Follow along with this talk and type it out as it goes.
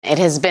It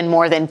has been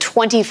more than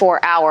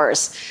 24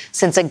 hours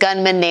since a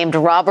gunman named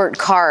Robert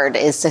Card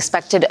is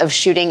suspected of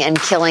shooting and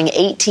killing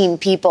 18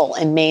 people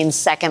in Maine's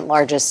second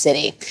largest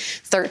city.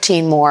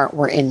 13 more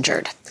were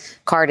injured.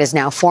 Card is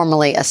now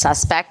formally a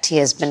suspect. He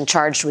has been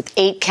charged with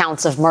 8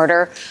 counts of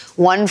murder,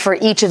 1 for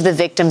each of the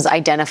victims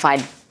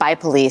identified by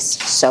police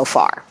so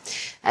far.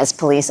 As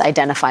police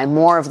identify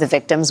more of the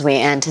victims, we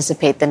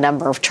anticipate the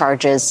number of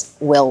charges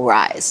will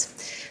rise.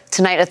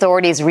 Tonight,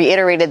 authorities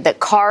reiterated that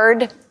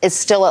Card is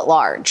still at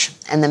large,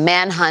 and the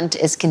manhunt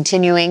is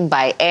continuing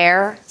by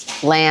air,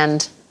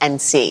 land,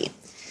 and sea.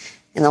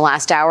 In the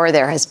last hour,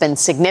 there has been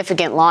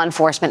significant law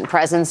enforcement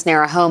presence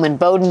near a home in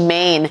Bowdoin,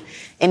 Maine,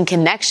 in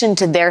connection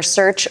to their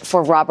search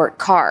for Robert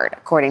Card.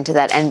 According to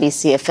that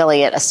NBC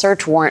affiliate, a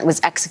search warrant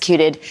was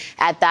executed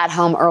at that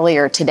home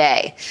earlier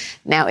today.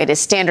 Now, it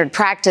is standard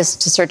practice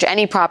to search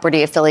any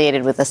property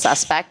affiliated with a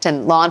suspect,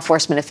 and law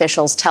enforcement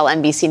officials tell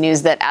NBC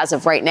News that as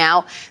of right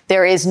now,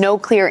 there is no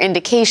clear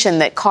indication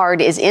that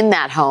Card is in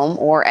that home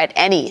or at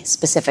any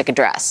specific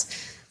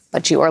address.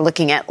 But you are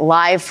looking at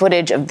live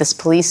footage of this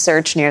police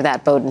search near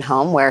that Bowdoin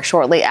home, where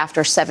shortly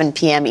after 7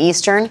 p.m.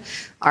 Eastern,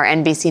 our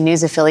NBC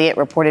News affiliate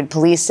reported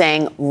police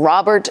saying,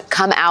 "Robert,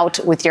 come out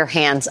with your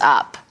hands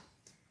up."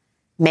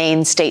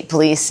 Maine State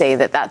Police say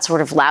that sort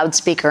of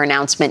loudspeaker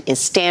announcement is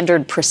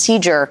standard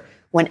procedure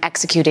when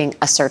executing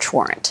a search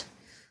warrant.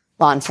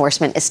 Law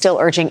enforcement is still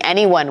urging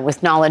anyone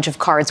with knowledge of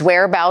Card's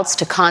whereabouts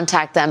to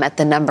contact them at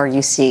the number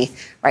you see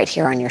right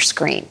here on your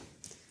screen.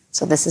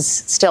 So this is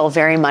still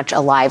very much a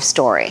live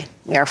story.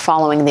 We are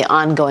following the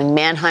ongoing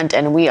manhunt,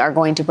 and we are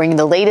going to bring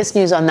the latest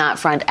news on that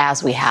front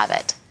as we have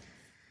it.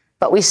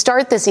 But we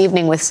start this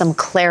evening with some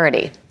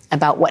clarity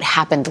about what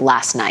happened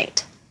last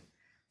night.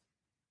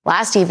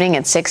 Last evening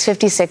at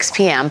 6:56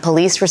 p.m.,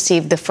 police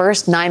received the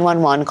first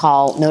 911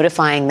 call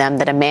notifying them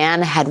that a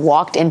man had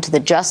walked into the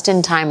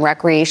just-in-time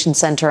recreation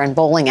center and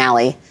bowling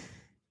alley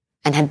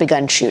and had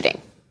begun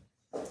shooting.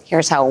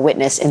 Here's how a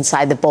witness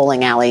inside the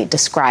bowling alley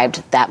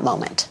described that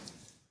moment.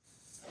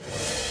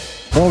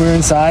 Well, we were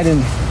inside and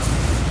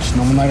just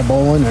normal night of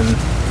bowling, and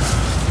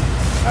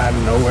out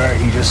of nowhere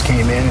he just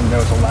came in and there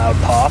was a loud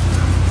pop.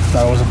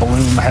 Thought it was a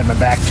balloon. I had my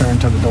back turned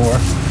to the door,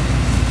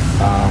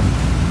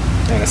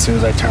 and as soon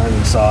as I turned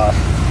and saw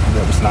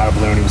that it was not a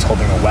balloon, he was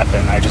holding a weapon,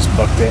 I just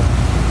booked it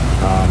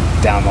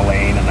down the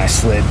lane, and I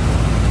slid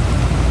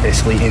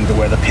basically into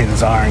where the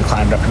pins are and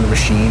climbed up in the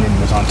machine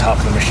and was on top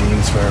of the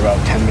machines for about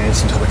 10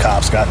 minutes until the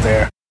cops got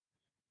there.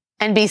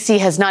 NBC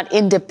has not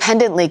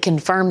independently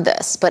confirmed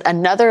this, but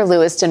another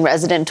Lewiston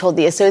resident told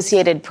the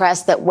Associated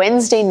Press that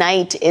Wednesday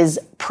night is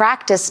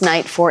practice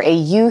night for a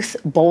youth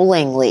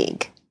bowling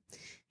league.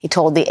 He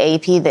told the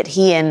AP that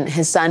he and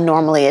his son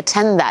normally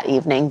attend that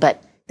evening,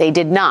 but they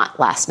did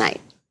not last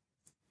night.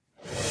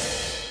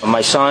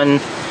 My son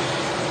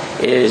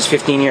is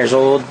 15 years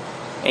old,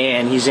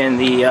 and he's in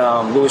the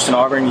Lewiston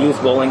Auburn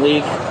Youth Bowling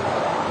League.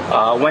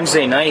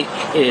 Wednesday night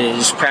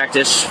is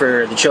practice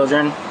for the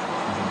children.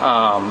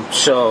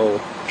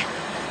 So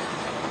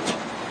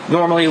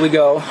normally we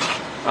go.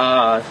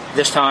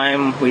 This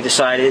time we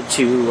decided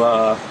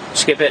to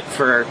skip it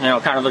for,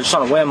 kind of just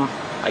on a whim,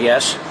 I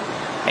guess.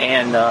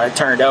 And it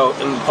turned out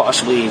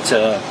possibly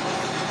to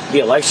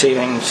be a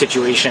life-saving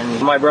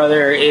situation. My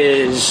brother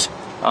is,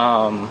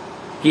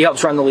 he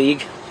helps run the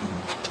league.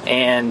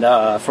 And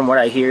from what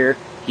I hear,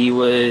 he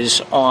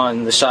was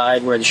on the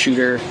side where the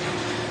shooter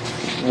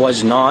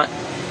was not.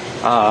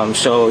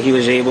 So he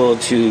was able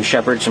to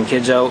shepherd some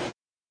kids out.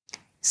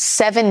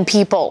 7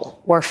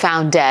 people were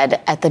found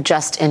dead at the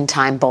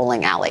just-in-time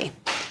bowling alley.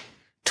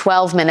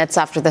 12 minutes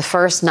after the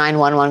first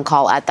 911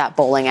 call at that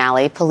bowling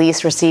alley,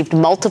 police received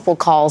multiple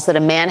calls that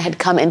a man had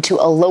come into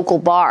a local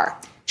bar,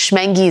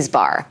 Schmengi's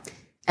Bar,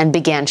 and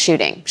began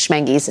shooting.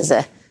 Schmengi's is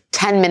a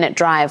 10-minute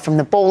drive from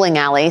the bowling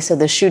alley, so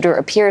the shooter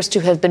appears to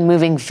have been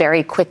moving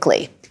very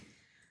quickly.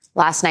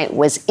 Last night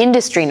was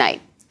industry night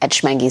at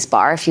Schmengi's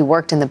Bar. If you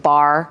worked in the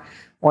bar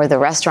or the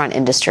restaurant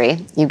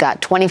industry, you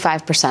got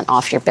 25%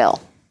 off your bill.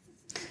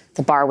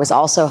 The bar was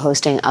also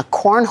hosting a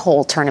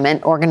cornhole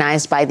tournament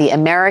organized by the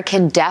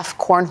American Deaf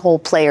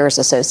Cornhole Players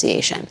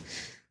Association.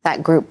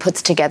 That group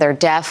puts together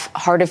deaf,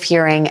 hard of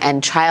hearing,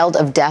 and child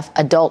of deaf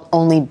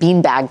adult-only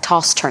beanbag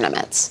toss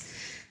tournaments.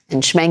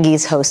 And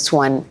Schmengi's hosts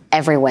one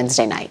every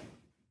Wednesday night.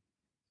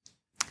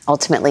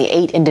 Ultimately,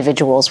 8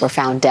 individuals were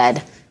found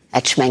dead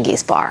at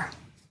Schmengi's Bar.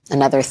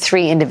 Another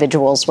 3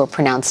 individuals were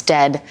pronounced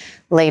dead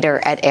later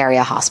at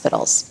area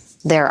hospitals.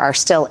 There are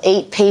still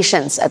 8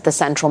 patients at the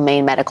Central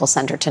Maine Medical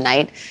Center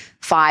tonight.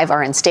 5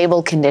 are in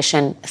stable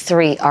condition.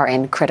 3 are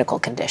in critical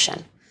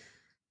condition.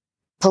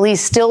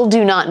 Police still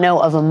do not know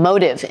of a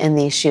motive in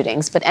these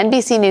shootings, but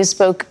NBC News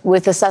spoke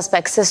with the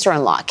suspect's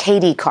sister-in-law,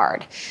 Katie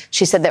Card.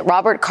 She said that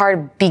Robert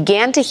Card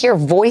began to hear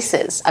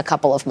voices a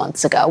couple of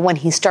months ago when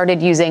he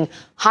started using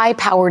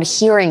high-powered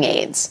hearing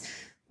aids.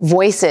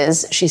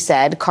 Voices, she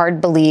said, Card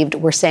believed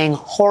were saying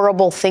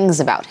horrible things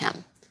about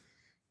him.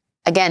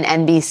 Again,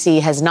 NBC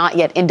has not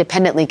yet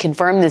independently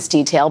confirmed this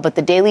detail, but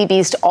the Daily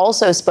Beast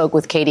also spoke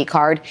with Katie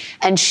Card,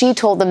 and she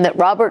told them that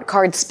Robert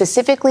Card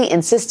specifically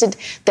insisted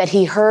that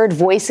he heard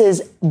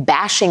voices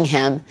bashing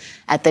him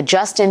at the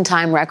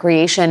Just-in-Time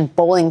Recreation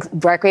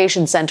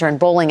Center and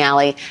bowling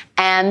alley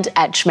and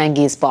at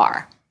Schmenge's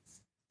bar.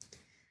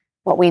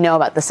 What we know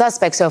about the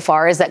suspect so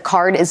far is that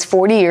Card is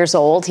 40 years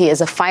old. He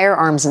is a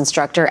firearms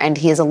instructor, and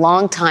he is a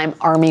longtime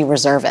Army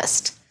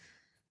reservist.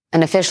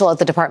 An official at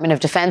the Department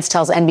of Defense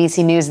tells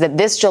NBC News that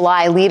this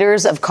July,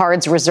 leaders of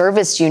Card's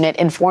reservist unit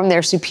informed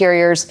their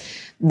superiors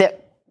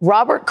that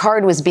Robert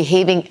Card was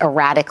behaving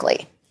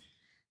erratically.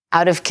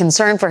 Out of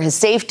concern for his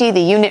safety, the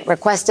unit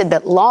requested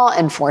that law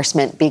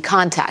enforcement be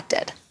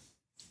contacted.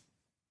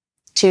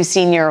 Two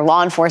senior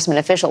law enforcement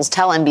officials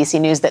tell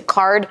NBC News that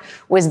Card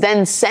was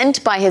then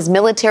sent by his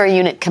military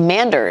unit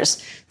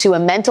commanders to a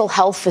mental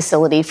health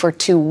facility for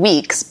 2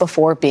 weeks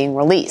before being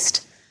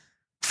released.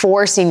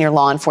 4 senior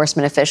law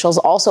enforcement officials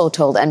also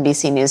told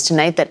NBC News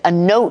tonight that a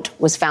note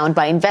was found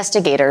by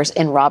investigators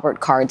in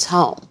Robert Card's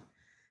home.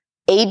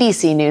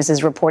 ABC News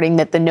is reporting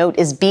that the note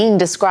is being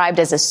described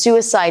as a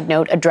suicide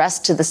note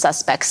addressed to the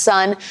suspect's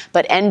son,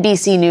 but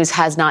NBC News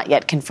has not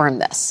yet confirmed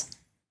this.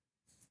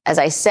 As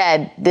I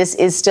said, this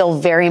is still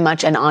very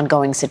much an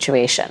ongoing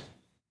situation.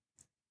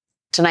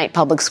 Tonight,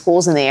 public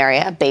schools in the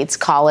area, Bates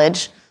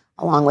College,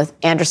 along with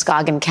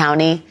Androscoggin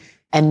County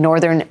and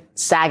northern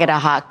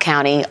Sagadahoc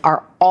County,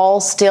 are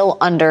all still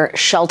under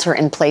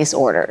shelter-in-place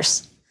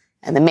orders.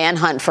 And the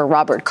manhunt for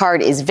Robert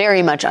Card is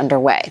very much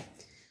underway.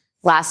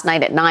 Last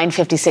night at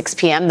 9:56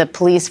 p.m., the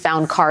police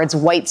found Card's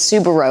white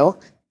Subaru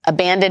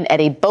abandoned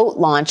at a boat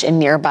launch in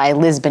nearby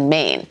Lisbon,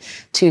 Maine.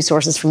 2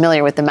 sources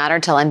familiar with the matter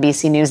tell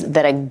NBC News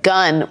that a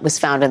gun was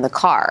found in the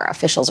car.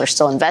 Officials are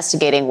still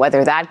investigating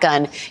whether that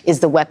gun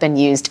is the weapon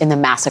used in the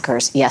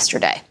massacres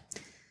yesterday.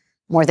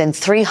 More than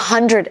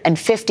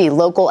 350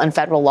 local and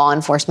federal law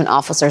enforcement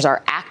officers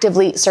are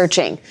actively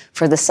searching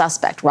for the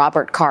suspect,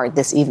 Robert Card,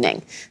 this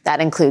evening.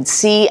 That includes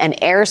sea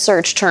and air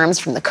search terms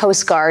from the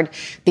Coast Guard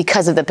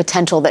because of the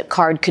potential that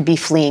Card could be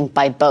fleeing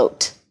by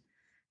boat.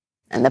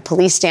 And the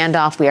police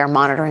standoff we are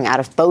monitoring out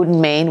of Bowdoin,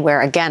 Maine,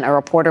 where, again, a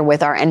reporter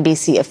with our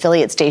NBC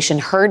affiliate station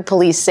heard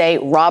police say,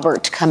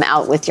 "Robert, come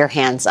out with your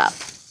hands up."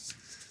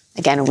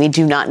 Again, we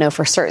do not know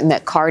for certain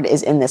that Card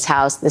is in this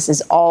house. This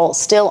is all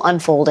still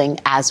unfolding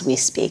as we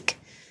speak.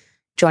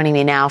 Joining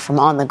me now from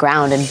on the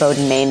ground in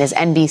Bowdoin, Maine, is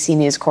NBC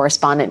News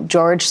correspondent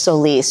George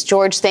Solis.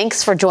 George,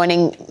 thanks for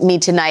joining me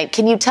tonight.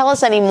 Can you tell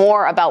us any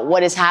more about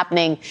what is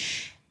happening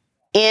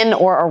in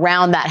or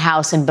around that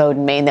house in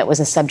Bowdoin, Maine that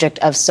was a subject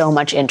of so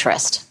much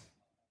interest?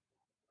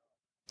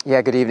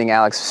 Yeah, good evening,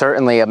 Alex.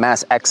 Certainly a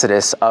mass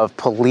exodus of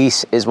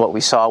police is what we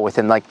saw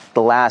within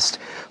the last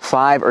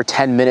 5 or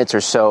 10 minutes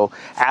or so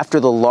after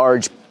the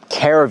large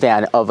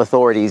caravan of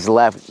authorities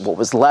left. What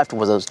was left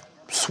was a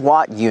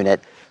SWAT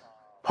unit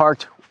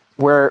parked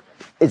where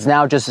it's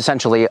now just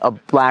essentially a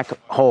black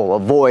hole, a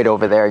void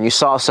over there. And you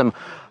saw some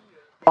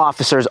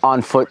officers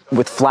on foot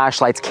with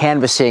flashlights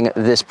canvassing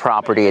this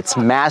property. It's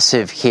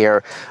massive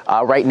here.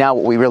 Right now,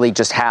 what we really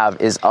just have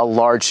is a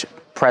large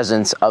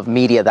presence of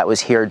media that was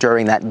here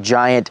during that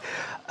giant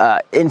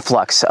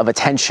influx of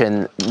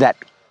attention that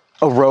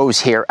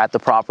arose here at the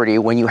property.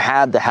 When you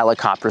had the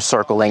helicopters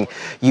circling,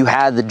 you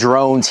had the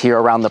drones here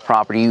around the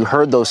property, you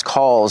heard those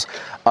calls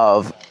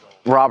of,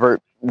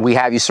 "Robert, we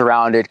have you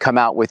surrounded, come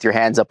out with your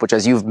hands up," which,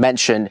 as you've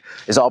mentioned,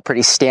 is all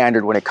pretty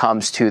standard when it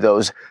comes to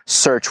those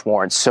search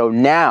warrants. So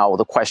now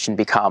the question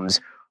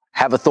becomes,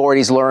 have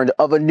authorities learned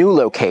of a new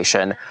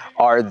location?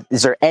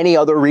 Is there any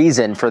other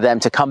reason for them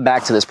to come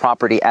back to this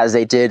property as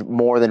they did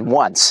more than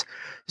once?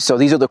 So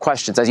these are the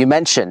questions. As you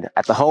mentioned,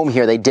 at the home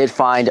here, they did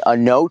find a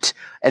note.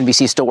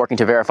 NBC is still working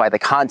to verify the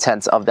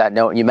contents of that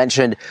note. And you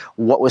mentioned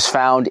what was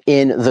found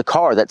in the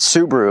car, that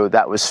Subaru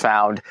that was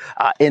found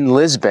in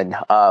Lisbon,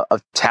 a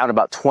town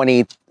about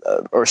 20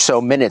 or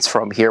so minutes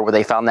from here, where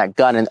they found that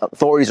gun. And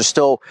authorities are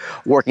still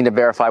working to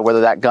verify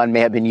whether that gun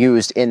may have been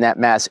used in that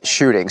mass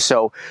shooting.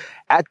 So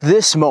at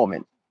this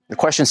moment, the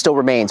question still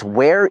remains,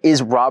 where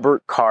is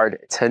Robert Card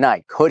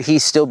tonight? Could he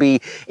still be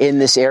in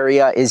this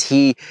area? Is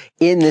he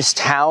in this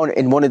town,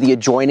 in one of the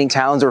adjoining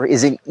towns, or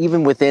is it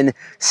even within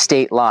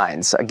state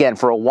lines? Again,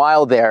 for a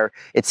while there,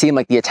 it seemed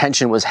like the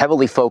attention was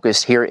heavily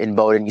focused here in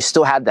Bowdoin. You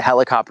still had the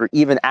helicopter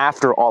even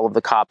after all of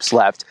the cops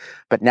left,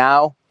 but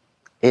now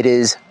it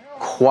is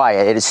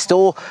quiet. It is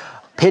still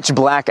pitch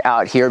black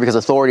out here because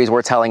authorities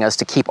were telling us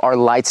to keep our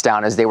lights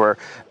down as they were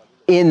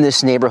in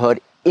this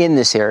neighborhood, in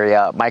this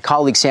area. My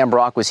colleague Sam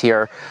Brock was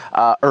here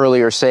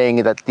earlier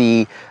saying that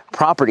the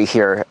property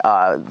here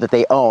that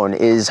they own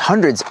is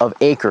hundreds of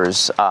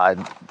acres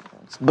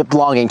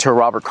belonging to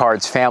Robert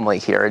Card's family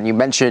here. And you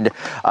mentioned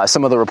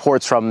some of the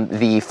reports from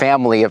the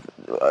family,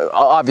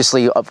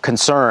 obviously of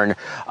concern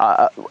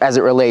as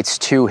it relates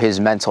to his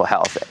mental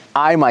health.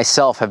 I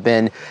myself have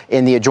been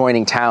in the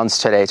adjoining towns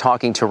today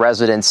talking to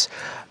residents,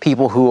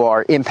 people who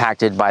are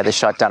impacted by the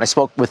shutdown. I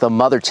spoke with a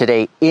mother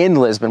today in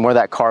Lisbon, where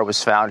that car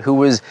was found, who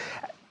was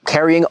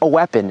carrying a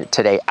weapon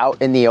today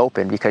out in the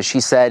open because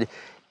she said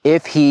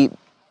if he,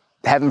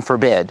 heaven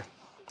forbid,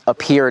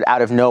 appeared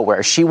out of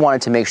nowhere. She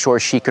wanted to make sure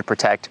she could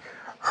protect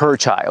her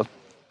child.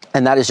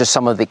 And that is just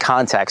some of the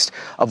context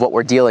of what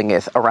we're dealing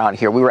with around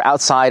here. We were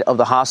outside of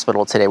the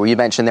hospital today, where you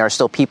mentioned there are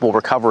still people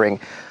recovering.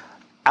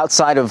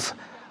 Outside of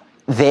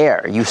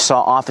there, you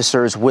saw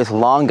officers with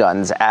long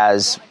guns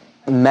as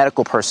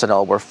medical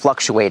personnel were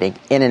fluctuating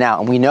in and out.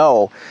 And we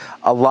know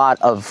a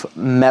lot of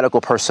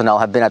medical personnel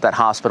have been at that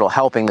hospital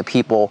helping the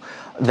people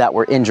that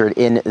were injured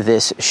in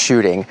this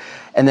shooting.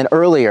 And then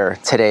earlier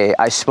today,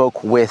 I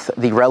spoke with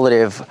the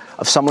relative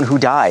of someone who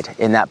died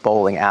in that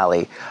bowling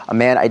alley, a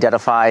man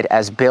identified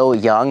as Bill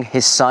Young.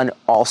 His son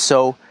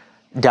also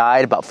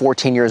died, about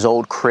 14 years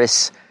old,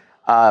 Chris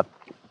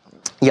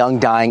Young,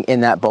 dying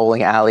in that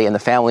bowling alley. And the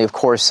family, of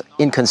course,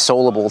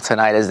 inconsolable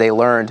tonight as they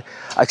learned,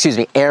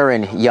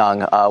 Aaron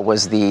Young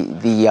was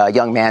the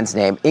young man's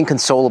name,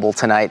 inconsolable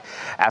tonight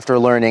after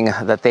learning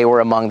that they were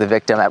among the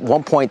victim. At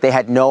one point, they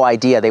had no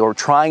idea. They were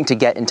trying to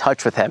get in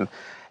touch with him,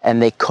 and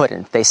they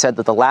couldn't. They said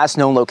that the last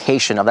known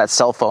location of that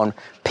cell phone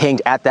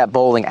pinged at that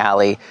bowling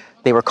alley,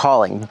 they were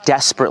calling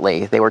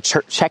desperately. They were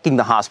checking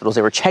the hospitals.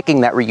 They were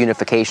checking that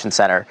reunification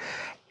center,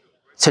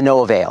 to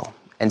no avail.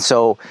 And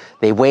so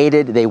they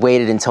waited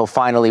until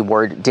finally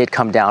word did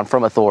come down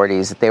from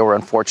authorities that they were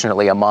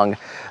unfortunately among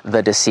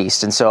the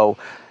deceased. And so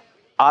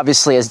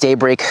obviously, as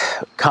daybreak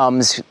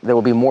comes, there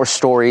will be more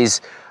stories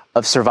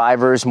of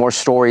survivors, more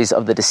stories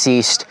of the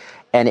deceased.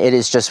 And it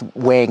is just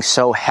weighing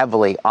so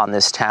heavily on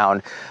this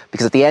town,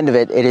 because at the end of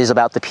it, it is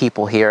about the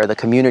people here, the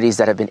communities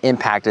that have been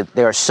impacted.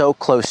 They are so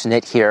close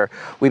knit here.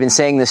 We've been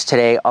saying this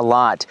today a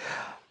lot.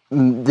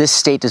 This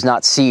state does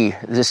not see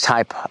this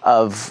type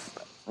of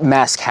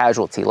mass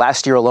casualty.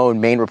 Last year alone,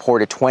 Maine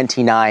reported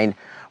 29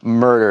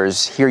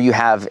 murders. Here you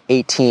have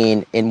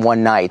 18 in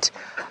one night.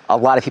 A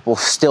lot of people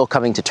still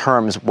coming to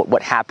terms with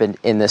what happened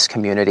in this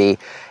community.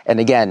 And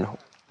again,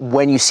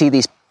 when you see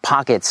these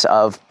pockets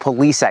of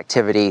police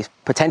activity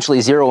potentially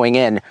zeroing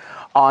in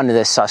on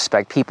this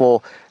suspect,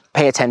 people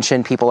pay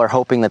attention. People are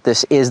hoping that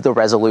this is the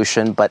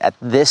resolution. But at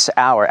this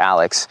hour,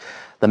 Alex,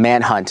 the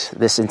manhunt,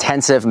 this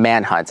intensive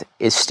manhunt,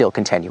 is still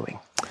continuing.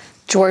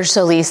 George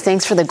Solis,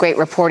 thanks for the great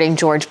reporting,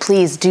 George.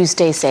 Please do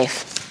stay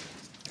safe.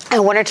 I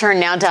want to turn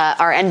now to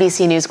our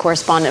NBC News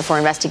correspondent for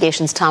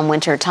investigations, Tom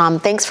Winter. Tom,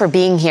 thanks for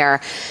being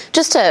here.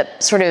 Just to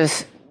sort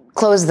of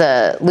close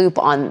the loop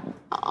on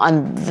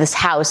this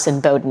house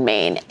in Bowdoin,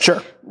 Maine.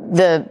 Sure.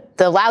 The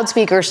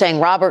loudspeaker saying,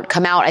 "Robert,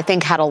 come out," I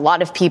think had a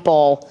lot of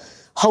people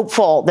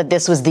hopeful that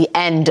this was the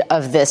end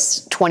of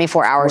this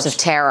 24 hours of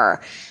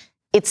terror.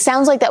 It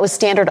sounds like that was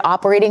standard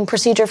operating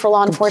procedure for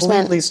law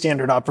enforcement. Completely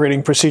standard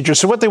operating procedure.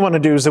 So what they want to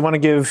do is they want to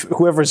give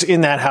whoever's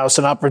in that house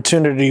an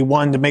opportunity,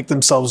 one, to make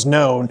themselves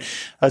known,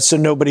 so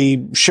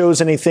nobody shows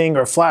anything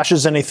or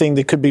flashes anything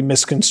that could be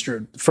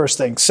misconstrued. First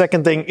thing.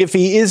 Second thing, if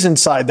he is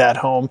inside that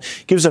home,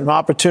 gives them an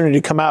opportunity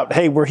to come out.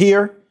 Hey, we're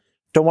here.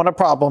 Don't want a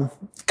problem.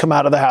 Come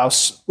out of the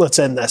house. Let's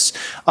end this.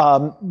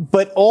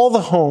 But all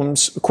the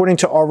homes, according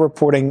to our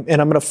reporting,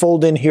 and I'm going to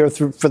fold in here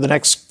for the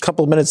next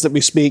couple of minutes that we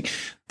speak,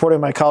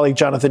 reporting my colleague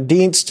Jonathan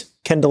Dienst,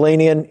 Ken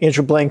Delanian,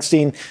 Andrew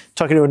Blankstein,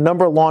 talking to a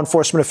number of law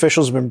enforcement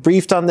officials who have been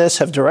briefed on this,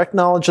 have direct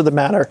knowledge of the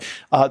matter.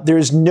 There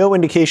is no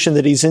indication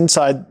that he's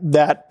inside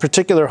that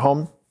particular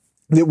home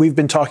that we've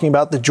been talking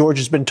about, that George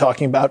has been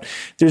talking about.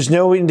 There's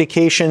no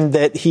indication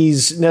that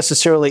he's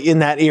necessarily in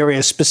that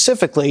area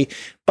specifically.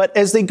 But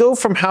as they go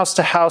from house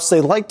to house, they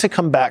like to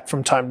come back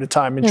from time to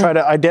time and try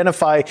to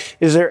identify,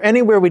 is there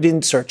anywhere we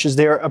didn't search? Is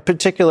there a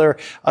particular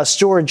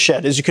storage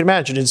shed? As you can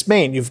imagine, it's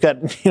Maine. You've got,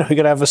 you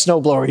got to have a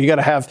snowblower. You got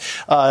to have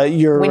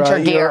your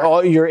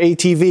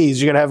ATVs.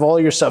 You got to have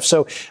all your stuff.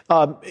 So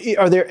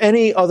are there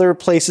any other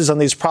places on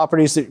these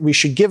properties that we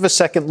should give a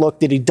second look?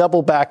 Did he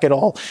double back at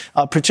all?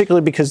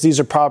 Particularly because these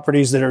are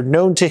properties that are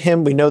known to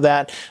him. We know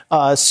that.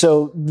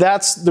 So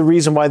that's the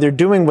reason why they're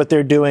doing what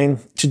they're doing.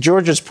 To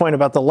George's point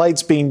about the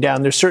lights being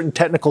down, there's certain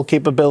technical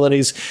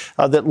capabilities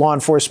that law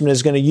enforcement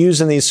is going to use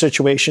in these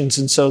situations.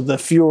 And so the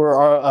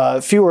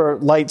fewer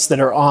lights that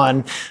are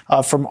on,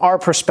 from our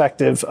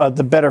perspective,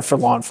 the better for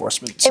law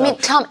enforcement. So I mean,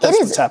 Tom,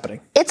 what's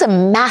happening. It's a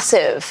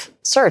massive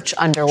search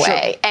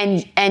underway.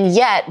 Sure. And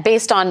yet,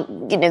 based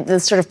on the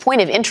sort of point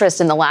of interest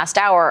in the last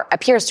hour,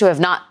 appears to have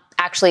not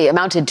actually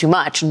amounted to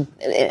much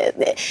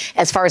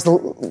as far as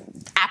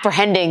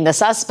apprehending the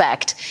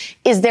suspect.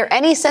 Is there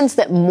any sense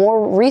that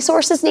more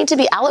resources need to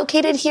be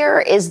allocated here?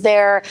 Is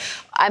there,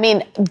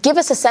 give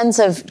us a sense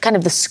of kind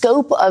of the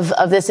scope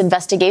of this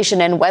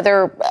investigation and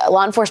whether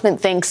law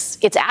enforcement thinks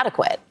it's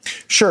adequate.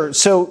 Sure.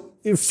 So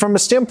from a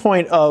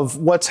standpoint of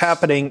what's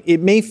happening, it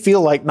may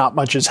feel like not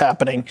much is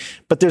happening,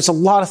 but there's a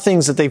lot of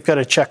things that they've got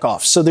to check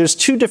off. So there's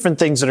two different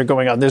things that are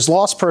going on. There's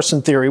lost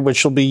person theory,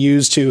 which will be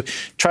used to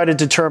try to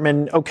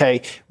determine,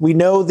 okay, we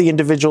know the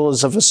individual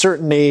is of a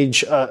certain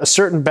age, a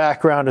certain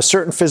background, a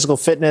certain physical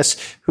fitness,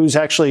 who's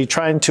actually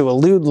trying to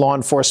elude law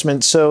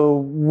enforcement. So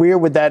where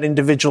would that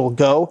individual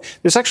go?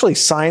 There's actually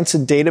science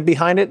and data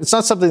behind it. It's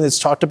not something that's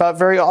talked about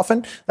very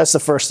often. That's the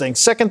first thing.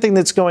 Second thing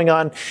that's going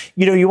on,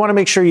 you want to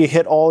make sure you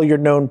hit all your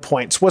known points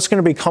points. What's going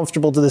to be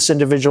comfortable to this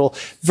individual?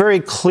 Very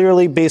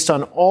clearly, based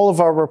on all of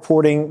our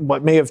reporting,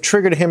 what may have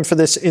triggered him for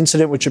this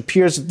incident, which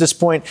appears at this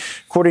point,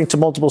 according to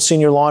multiple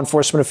senior law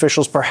enforcement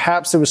officials,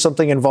 perhaps there was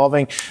something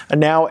involving a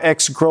now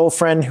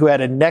ex-girlfriend who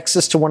had a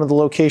nexus to one of the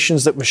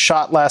locations that was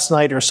shot last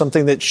night, or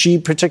something that she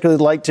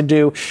particularly liked to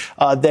do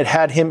that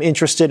had him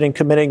interested in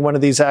committing one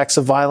of these acts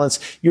of violence.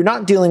 You're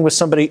not dealing with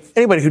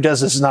anybody who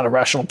does this is not a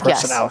rational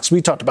person, yes. Alex.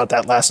 We talked about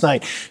that last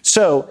night.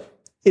 So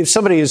if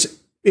somebody is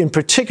in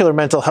particular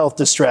mental health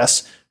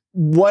distress,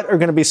 what are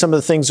going to be some of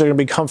the things that are going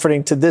to be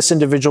comforting to this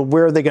individual?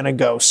 Where are they going to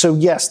go? So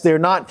yes, they're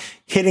not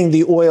hitting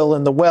the oil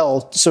in the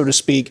well, so to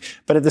speak,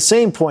 but at the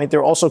same point,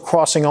 they're also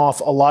crossing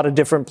off a lot of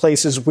different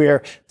places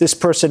where this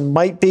person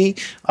might be,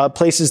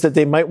 places that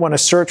they might want to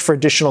search for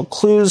additional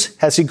clues.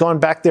 Has he gone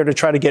back there to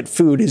try to get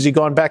food? Has he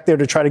gone back there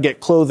to try to get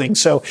clothing?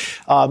 So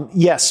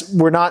yes,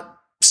 we're not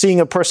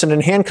seeing a person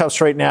in handcuffs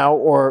right now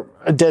or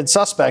a dead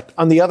suspect.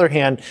 On the other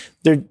hand,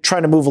 they're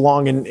trying to move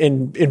along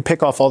and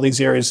pick off all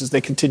these areas as they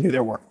continue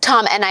their work.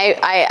 Tom, and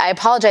I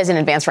apologize in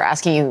advance for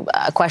asking you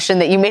a question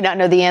that you may not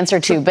know the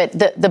answer to, but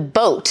the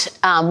boat,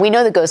 we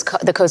know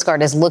the Coast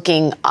Guard is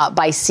looking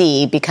by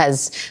sea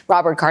because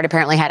Robert Card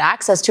apparently had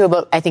access to a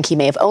boat. I think he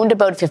may have owned a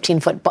boat,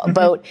 15-foot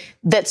boat,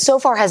 that so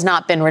far has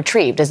not been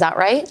retrieved. Is that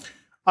right?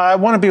 I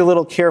want to be a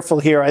little careful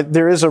here.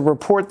 There is a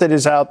report that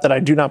is out that I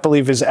do not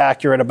believe is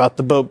accurate about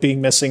the boat being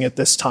missing at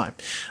this time.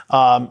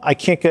 I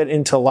can't get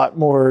into a lot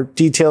more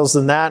details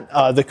than that.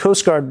 The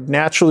Coast Guard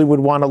naturally would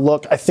want to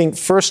look. I think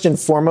first and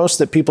foremost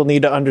that people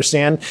need to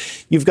understand,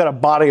 you've got a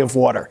body of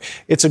water.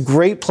 It's a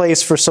great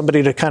place for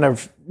somebody to kind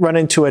of run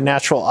into a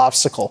natural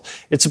obstacle.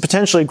 It's a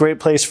potentially great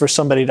place for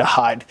somebody to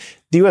hide.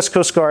 The U.S.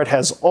 Coast Guard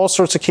has all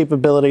sorts of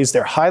capabilities.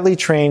 They're highly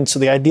trained. So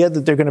the idea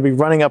that they're going to be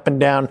running up and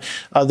down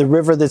the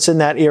river that's in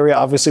that area,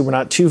 obviously we're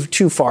not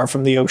too far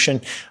from the ocean,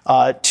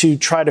 to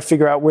try to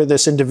figure out where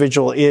this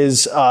individual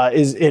is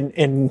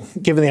in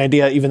given the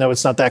idea, even though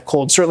it's not that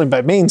cold, certainly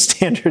by Maine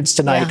standards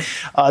tonight,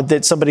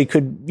 that somebody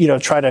could,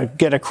 try to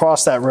get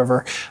across that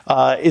river,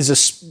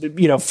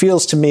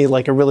 feels to me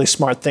like a really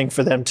smart thing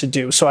for them to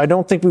do. So I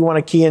don't think we want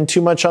to key in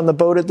too much on the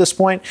boat at this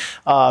point.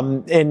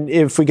 And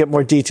if we get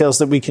more details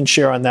that we can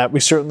share on that,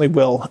 we certainly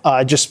will.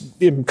 Just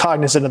am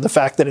cognizant of the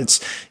fact that it's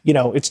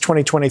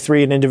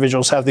 2023 and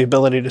individuals have the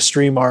ability to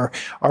stream our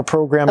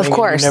programming. Of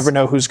course. And you never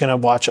know who's going to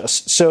watch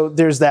us. So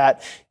there's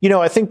that.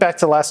 I think back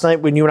to last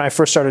night when you and I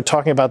first started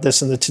talking about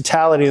this and the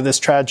totality of this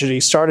tragedy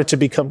started to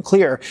become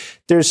clear.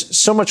 There's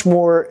so much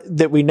more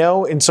that we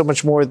know and so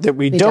much more that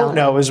we don't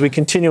know as we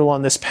continue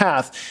on this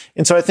path.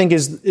 And so I think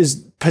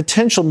as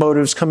potential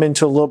motives come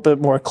into a little bit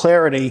more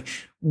clarity,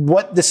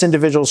 what this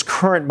individual's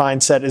current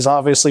mindset is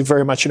obviously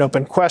very much an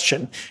open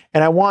question.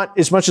 And I want,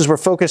 as much as we're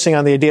focusing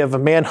on the idea of a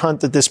manhunt,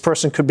 that this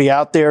person could be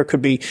out there,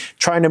 could be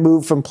trying to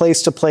move from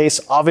place to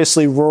place,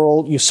 obviously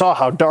rural. You saw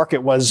how dark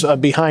it was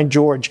behind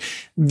George.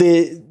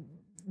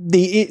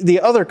 The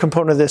other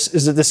component of this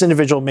is that this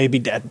individual may be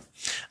dead,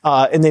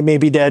 and they may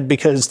be dead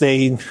because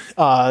they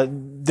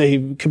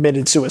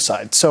committed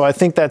suicide. So I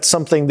think that's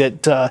something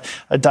that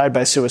died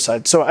by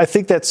suicide. So I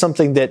think that's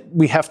something that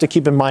we have to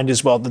keep in mind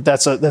as well.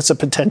 That's a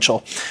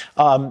potential.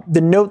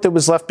 The note that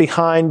was left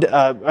behind,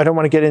 I don't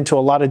want to get into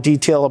a lot of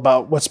detail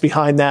about what's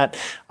behind that.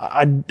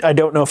 I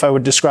don't know if I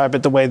would describe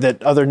it the way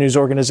that other news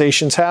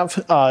organizations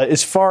have.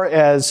 As far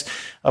as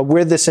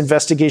where this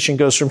investigation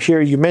goes from here,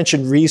 you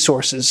mentioned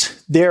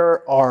resources.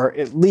 There are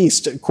at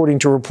least, according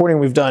to reporting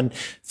we've done,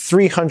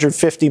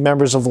 350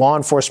 members of law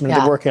enforcement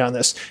that are working on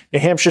this. New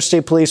Hampshire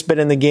State Police been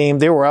in the game.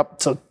 They were up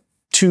to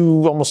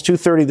almost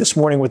 2:30 this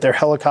morning with their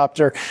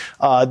helicopter.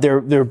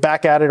 They're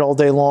back at it all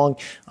day long.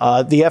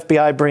 The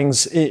FBI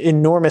brings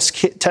enormous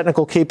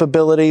technical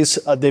capabilities.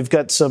 They've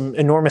got some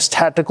enormous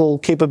tactical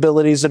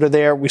capabilities that are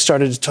there. We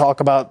started to talk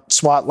about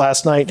SWAT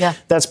last night. Yeah.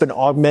 That's been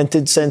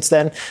augmented since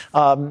then.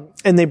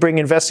 And they bring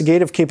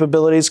investigative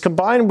capabilities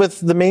combined with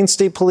the Maine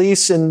State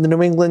Police and the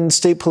New England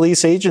State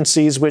Police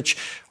agencies, which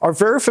are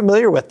very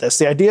familiar with this.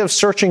 The idea of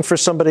searching for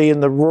somebody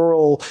in the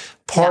rural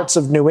parts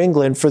of New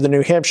England for the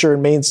New Hampshire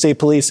and Maine State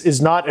Police is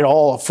not at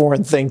all a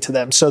foreign thing to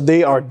them. So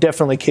they are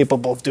definitely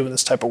capable of doing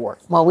this type of work.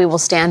 Well, we will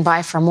stand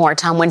by for more.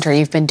 Tom Winter,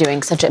 you've been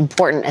doing such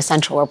important,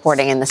 essential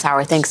reporting in this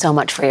hour. Thanks so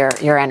much for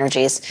your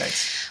energies.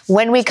 Thanks.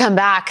 When we come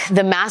back,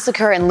 the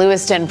massacre in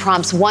Lewiston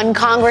prompts one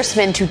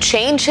congressman to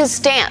change his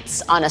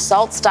stance on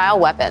assault-style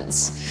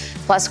weapons.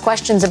 Plus,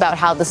 questions about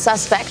how the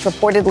suspect,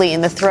 reportedly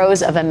in the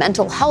throes of a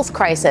mental health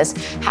crisis,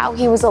 how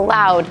he was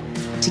allowed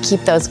to keep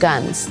those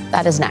guns.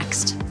 That is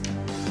next.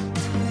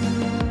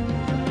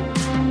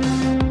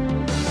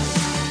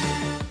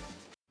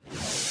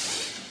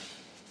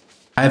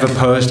 I have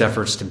opposed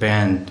efforts to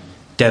ban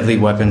deadly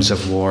weapons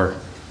of war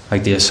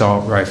like the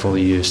assault rifle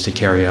used to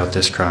carry out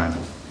this crime.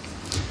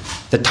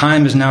 The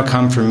time has now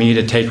come for me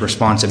to take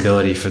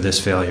responsibility for this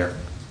failure,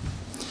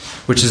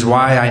 which is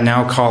why I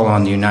now call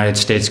on the United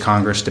States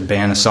Congress to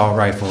ban assault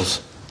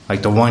rifles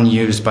like the one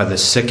used by the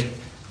sick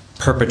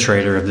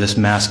perpetrator of this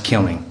mass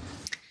killing.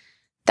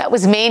 That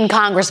was Maine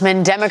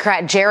Congressman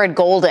Democrat Jared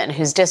Golden,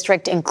 whose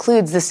district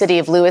includes the city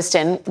of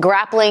Lewiston,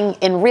 grappling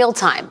in real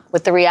time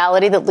with the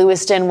reality that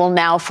Lewiston will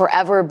now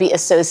forever be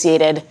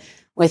associated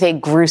with a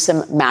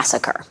gruesome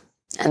massacre.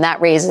 And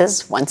that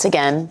raises, once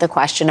again, the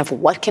question of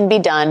what can be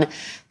done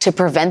to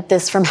prevent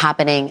this from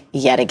happening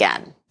yet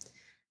again.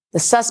 The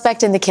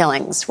suspect in the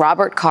killings,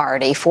 Robert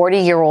Card, a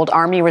 40-year-old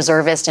Army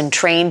reservist and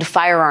trained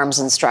firearms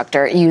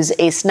instructor, used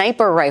a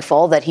sniper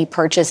rifle that he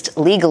purchased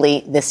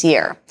legally this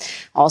year.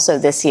 Also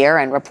this year,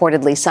 and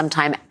reportedly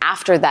sometime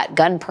after that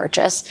gun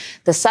purchase,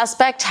 the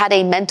suspect had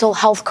a mental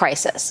health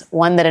crisis,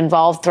 one that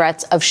involved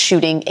threats of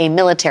shooting a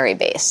military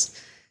base.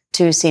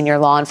 Two senior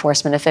law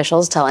enforcement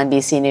officials tell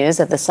NBC News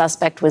that the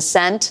suspect was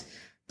sent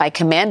by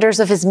commanders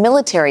of his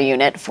military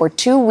unit for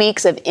 2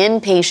 weeks of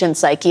inpatient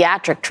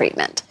psychiatric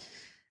treatment.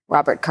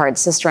 Robert Card's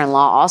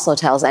sister-in-law also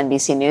tells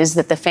NBC News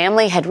that the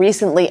family had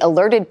recently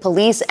alerted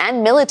police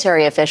and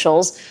military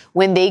officials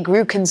when they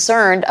grew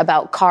concerned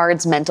about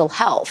Card's mental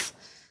health.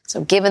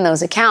 So given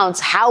those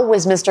accounts, how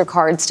was Mr.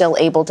 Card still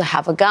able to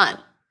have a gun?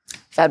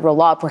 Federal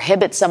law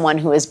prohibits someone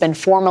who has been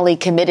formally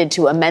committed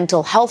to a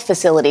mental health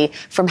facility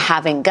from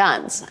having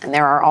guns. And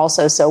there are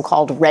also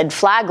so-called red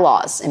flag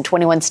laws in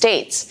 21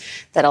 states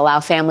that allow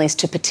families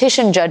to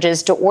petition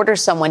judges to order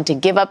someone to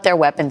give up their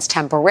weapons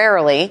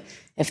temporarily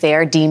if they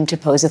are deemed to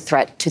pose a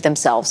threat to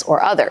themselves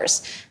or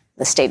others.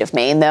 The state of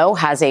Maine, though,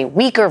 has a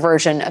weaker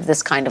version of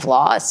this kind of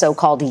law, a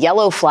so-called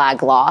yellow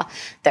flag law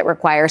that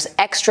requires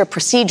extra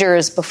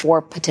procedures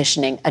before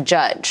petitioning a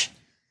judge.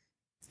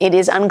 It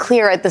is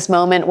unclear at this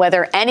moment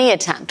whether any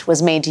attempt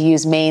was made to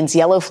use Maine's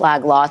yellow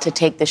flag law to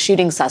take the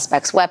shooting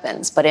suspect's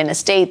weapons, but in a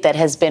state that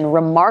has been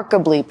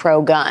remarkably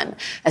pro-gun,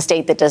 a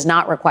state that does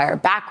not require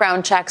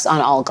background checks on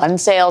all gun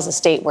sales, a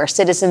state where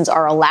citizens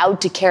are allowed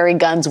to carry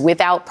guns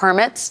without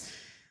permits,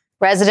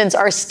 residents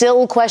are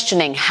still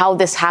questioning how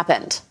this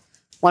happened.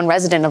 One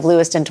resident of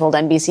Lewiston told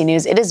NBC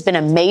News, "It has been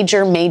a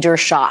major, major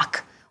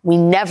shock. We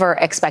never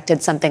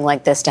expected something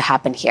like this to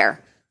happen here.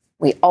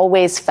 We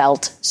always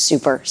felt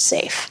super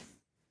safe."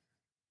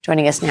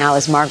 Joining us now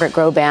is Margaret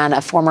Groban, a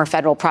former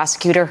federal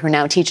prosecutor who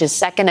now teaches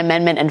Second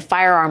Amendment and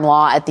firearm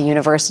law at the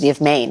University of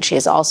Maine. She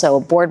is also a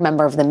board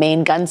member of the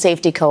Maine Gun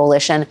Safety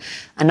Coalition,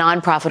 a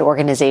nonprofit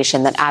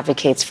organization that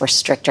advocates for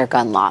stricter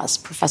gun laws.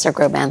 Professor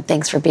Groban,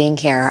 thanks for being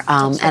here.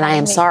 And I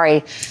am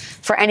sorry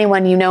for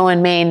anyone you know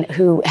in Maine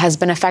who has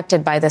been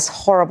affected by this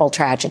horrible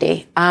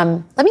tragedy.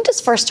 Let me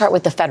just first start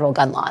with the federal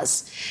gun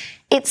laws.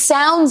 It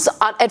sounds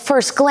at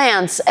first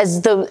glance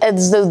as though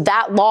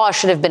that law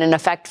should have been in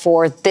effect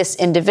for this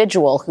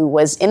individual who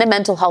was in a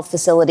mental health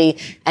facility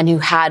and who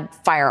had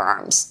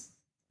firearms.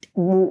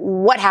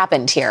 What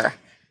happened here?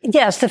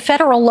 Yes, the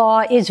federal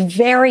law is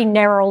very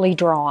narrowly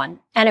drawn,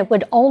 and it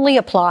would only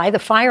apply, the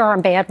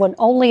firearm ban would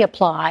only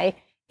apply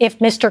if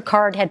Mr.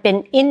 Card had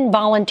been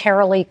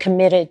involuntarily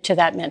committed to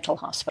that mental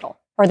hospital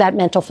or that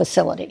mental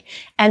facility.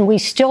 And we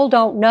still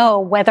don't know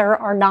whether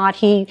or not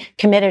he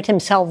committed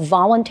himself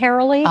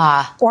voluntarily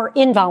or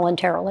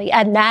involuntarily.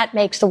 And that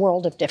makes the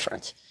world of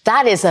difference.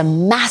 That is a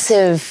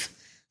massive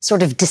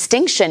sort of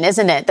distinction,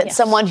 isn't it? That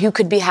someone who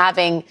could be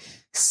having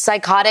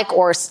psychotic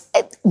or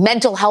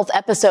mental health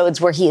episodes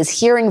where he is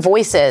hearing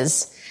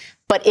voices,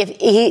 but if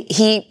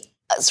he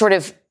sort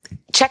of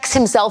checks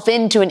himself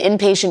into an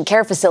inpatient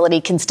care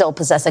facility, can still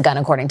possess a gun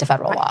according to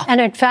federal law.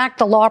 And in fact,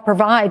 the law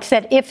provides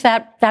that if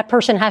that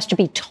person has to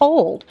be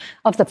told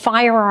of the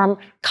firearm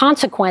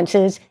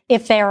consequences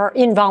if they are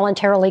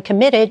involuntarily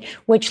committed,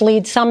 which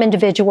leads some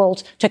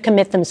individuals to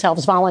commit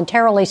themselves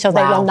voluntarily, so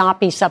they will not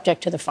be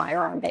subject to the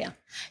firearm ban.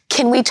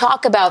 Can we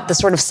talk about the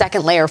sort of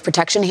second layer of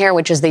protection here,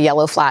 which is the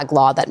yellow flag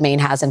law that Maine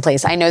has in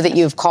place? I know that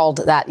you've called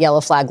that yellow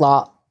flag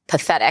law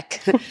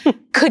pathetic.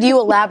 Could you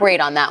elaborate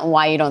on that and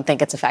why you don't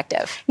think it's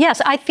effective? Yes,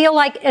 I feel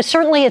like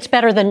certainly it's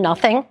better than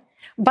nothing,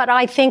 but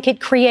I think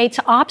it creates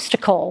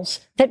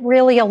obstacles that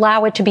really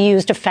allow it to be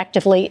used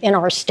effectively in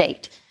our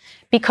state,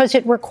 because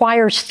it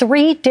requires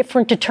 3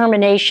 different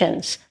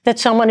determinations that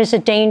someone is a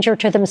danger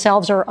to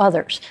themselves or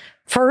others.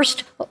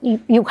 First,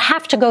 you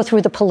have to go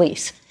through the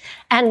police.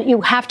 And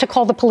you have to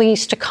call the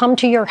police to come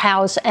to your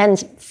house and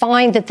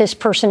find that this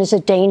person is a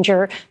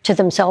danger to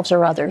themselves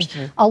or others.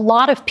 Mm-hmm. A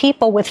lot of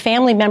people with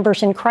family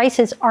members in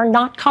crisis are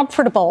not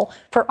comfortable,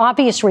 for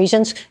obvious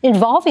reasons,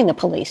 involving the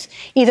police.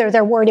 Either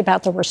they're worried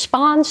about the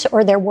response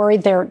or they're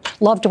worried their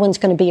loved one's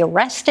going to be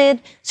arrested.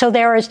 So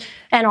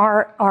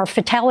our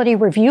Fatality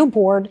Review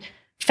Board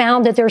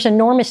found that there's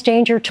enormous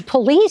danger to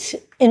police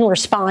in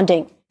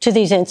responding to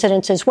these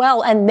incidents as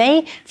well, and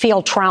they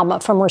feel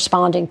trauma from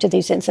responding to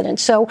these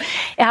incidents. So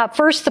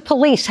first, the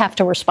police have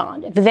to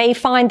respond. If they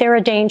find they're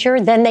a danger,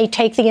 then they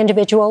take the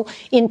individual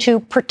into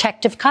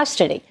protective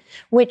custody,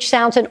 which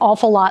sounds an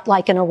awful lot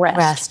like an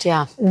arrest.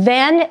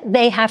 Then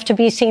they have to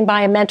be seen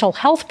by a mental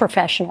health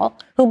professional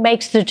who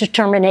makes the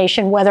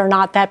determination whether or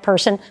not that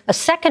person, a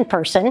second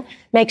person,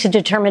 makes a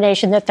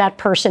determination that that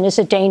person is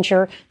a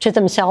danger to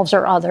themselves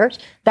or others.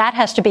 That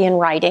has to be in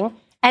writing.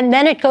 And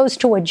then it goes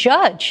to a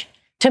judge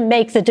to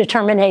make the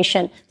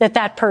determination that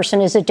that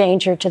person is a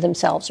danger to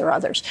themselves or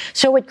others.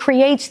 So it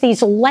creates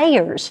these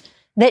layers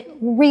that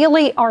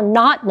really are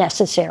not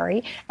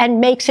necessary and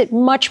makes it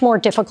much more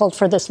difficult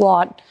for this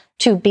law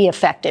to be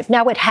effective.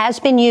 Now, it has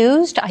been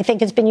used. I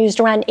think it's been used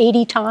around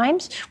 80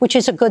 times, which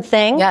is a good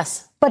thing.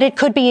 Yes. But it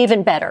could be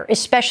even better,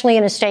 especially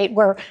in a state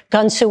where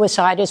gun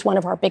suicide is one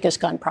of our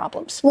biggest gun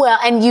problems. Well,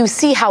 and you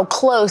see how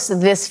close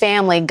this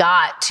family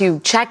got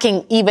to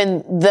checking even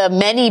the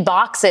many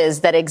boxes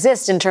that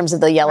exist in terms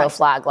of the yellow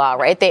flag law,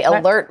 right? They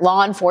alert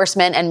law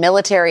enforcement and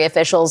military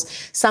officials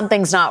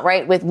something's not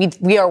right with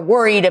we are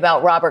worried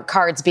about Robert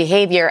Card's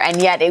behavior, and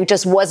yet it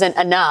just wasn't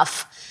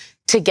enough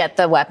to get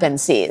the weapon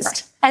seized.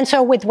 Right. And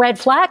so with red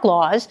flag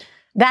laws,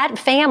 that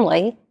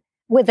family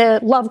with a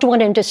loved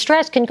one in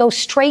distress can go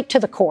straight to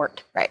the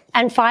court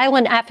and file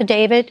an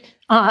affidavit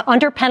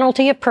under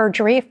penalty of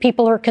perjury. If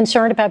people are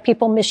concerned about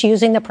people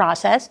misusing the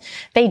process,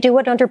 they do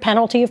it under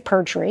penalty of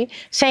perjury,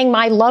 saying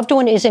my loved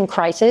one is in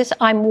crisis.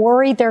 I'm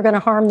worried they're going to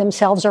harm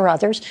themselves or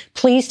others.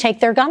 Please take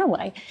their gun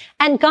away.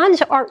 And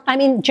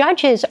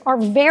judges are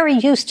very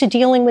used to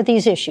dealing with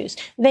these issues.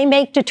 They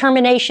make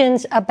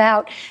determinations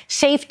about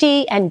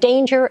safety and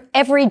danger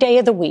every day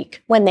of the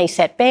week when they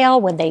set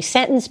bail, when they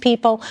sentence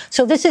people.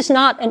 So this is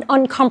not an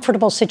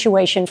uncomfortable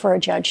situation for a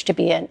judge to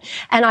be in.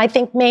 And I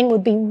think Maine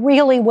would be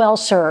really well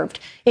served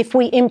if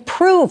we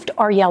improved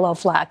our yellow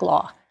flag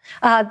law.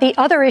 The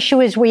other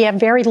issue is we have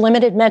very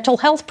limited mental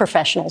health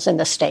professionals in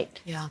the state.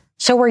 Yeah.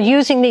 So we're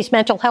using these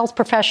mental health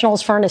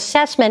professionals for an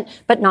assessment,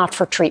 but not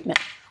for treatment.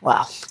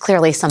 Well,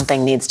 clearly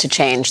something needs to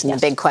change. And the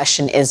big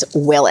question is,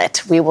 will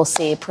it? We will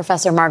see.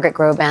 Professor Margaret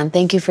Groban,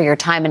 thank you for your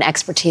time and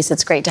expertise.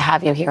 It's great to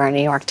have you here in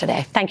New York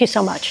today. Thank you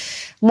so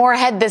much. More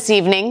ahead this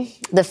evening.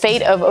 The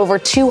fate of over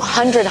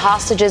 200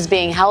 hostages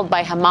being held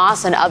by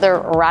Hamas and other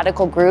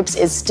radical groups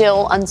is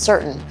still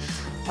uncertain.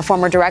 A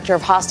former director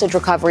of hostage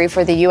recovery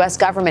for the U.S.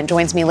 government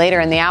joins me later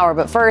in the hour.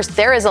 But first,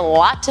 there is a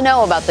lot to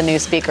know about the new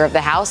Speaker of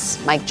the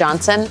House, Mike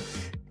Johnson.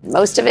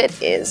 Most of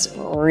it is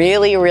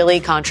really, really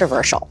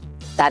controversial.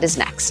 That is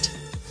next.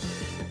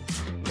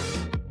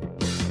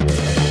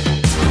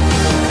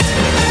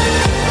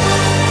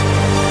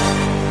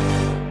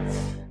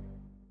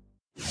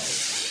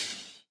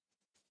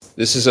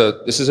 This is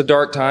a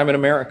dark time in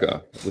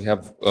America. We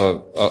have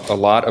a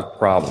lot of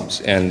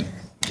problems, and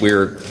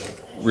we're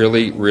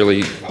really,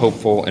 really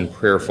hopeful and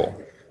prayerful.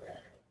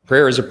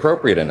 Prayer is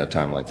appropriate in a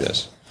time like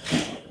this,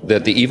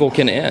 that the evil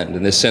can end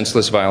and this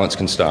senseless violence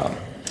can stop.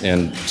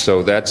 And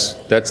so that's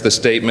the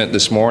statement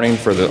this morning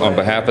on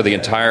behalf of the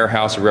entire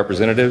House of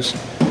Representatives.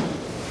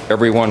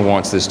 Everyone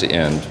wants this to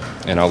end,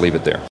 and I'll leave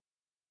it there.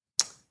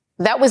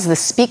 That was the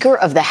Speaker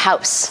of the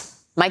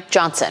House, Mike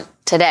Johnson,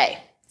 today,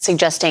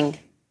 suggesting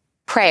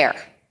prayer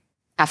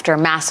after a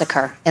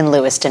massacre in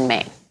Lewiston,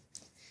 Maine.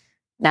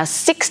 Now,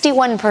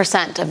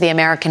 61% of the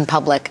American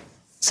public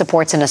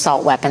supports an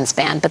assault weapons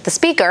ban, but the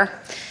Speaker,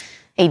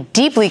 a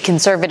deeply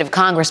conservative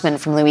congressman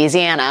from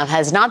Louisiana,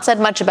 has not said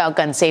much about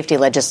gun safety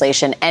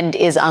legislation and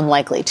is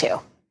unlikely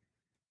to.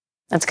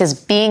 That's because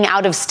being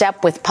out of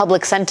step with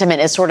public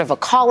sentiment is sort of a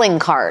calling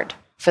card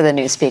for the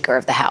new Speaker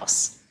of the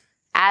House,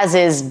 as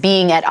is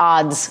being at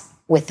odds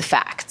with the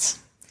facts.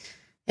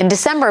 In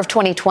December of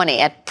 2020,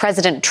 at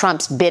President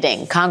Trump's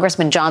bidding,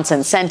 Congressman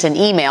Johnson sent an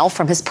email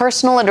from his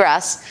personal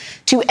address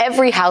to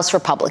every House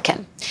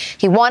Republican.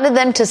 He wanted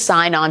them to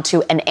sign on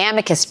to an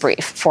amicus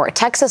brief for a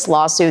Texas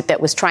lawsuit that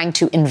was trying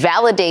to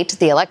invalidate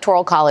the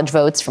Electoral College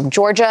votes from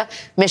Georgia,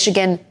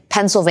 Michigan,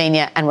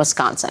 Pennsylvania, and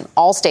Wisconsin,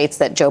 all states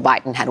that Joe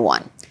Biden had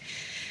won.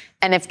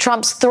 And if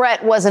Trump's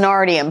threat wasn't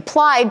already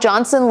implied,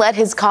 Johnson let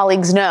his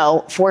colleagues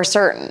know for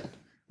certain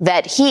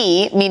that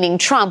he, meaning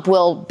Trump,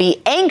 will be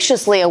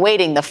anxiously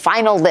awaiting the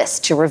final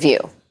list to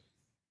review.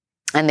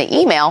 And the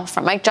email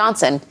from Mike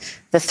Johnson,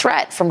 the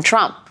threat from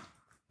Trump,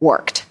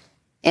 worked.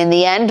 In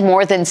the end,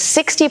 more than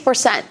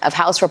 60% of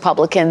House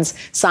Republicans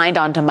signed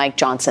on to Mike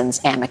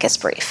Johnson's amicus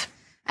brief.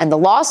 And the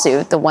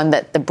lawsuit, the one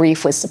that the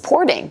brief was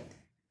supporting,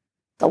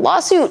 the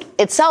lawsuit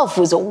itself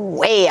was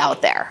way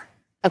out there.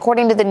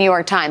 According to the New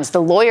York Times,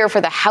 the lawyer for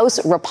the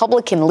House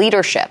Republican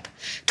leadership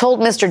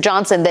told Mr.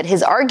 Johnson that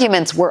his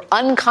arguments were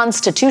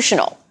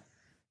unconstitutional.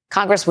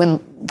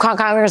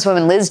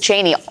 Congresswoman Liz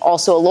Cheney,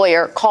 also a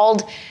lawyer,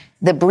 called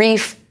the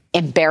brief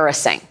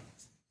embarrassing.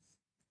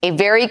 A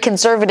very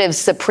conservative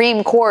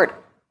Supreme Court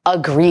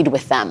agreed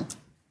with them.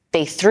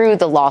 They threw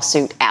the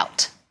lawsuit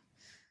out.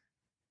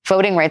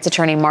 Voting rights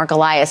attorney Mark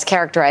Elias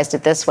characterized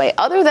it this way.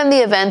 Other than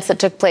the events that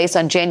took place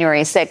on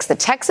January 6th, the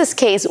Texas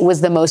case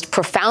was the most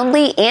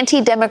profoundly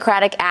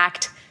anti-democratic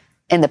act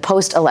in the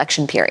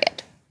post-election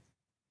period.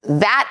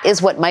 That is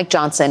what Mike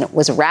Johnson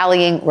was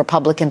rallying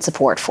Republican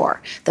support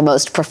for, the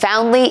most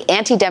profoundly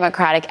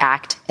anti-democratic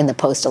act in the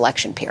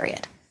post-election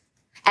period.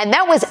 And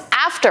that was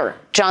after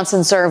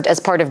Johnson served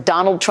as part of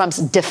Donald Trump's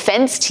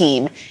defense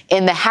team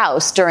in the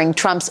House during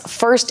Trump's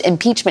first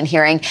impeachment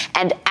hearing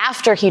and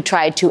after he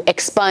tried to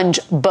expunge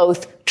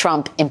both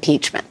Trump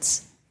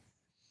impeachments.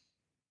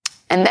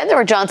 And then there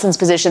were Johnson's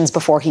positions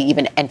before he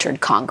even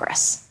entered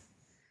Congress.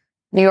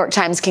 New York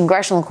Times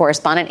congressional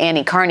correspondent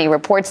Annie Carney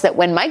reports that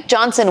when Mike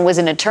Johnson was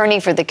an attorney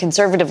for the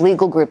conservative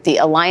legal group, the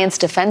Alliance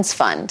Defense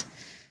Fund,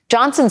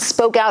 Johnson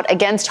spoke out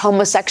against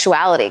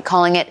homosexuality,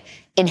 calling it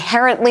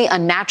inherently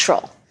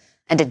unnatural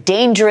and a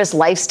dangerous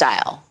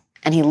lifestyle,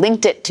 and he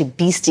linked it to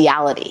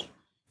bestiality.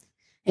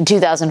 In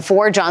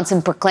 2004,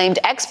 Johnson proclaimed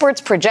experts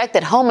project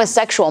that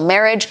homosexual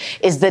marriage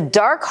is the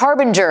dark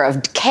harbinger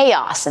of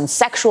chaos and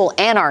sexual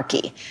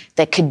anarchy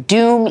that could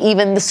doom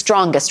even the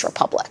strongest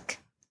republic.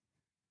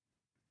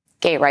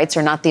 Gay rights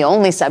are not the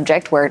only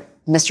subject where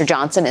Mr.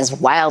 Johnson is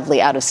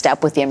wildly out of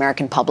step with the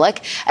American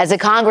public. As a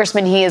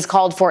congressman, he has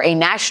called for a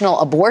national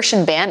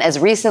abortion ban as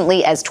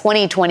recently as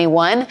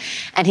 2021,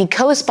 and he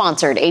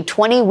co-sponsored a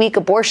 20-week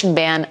abortion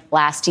ban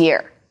last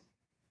year.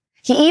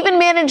 He even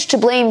managed to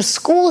blame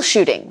school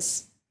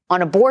shootings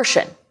on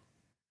abortion.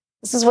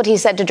 This is what he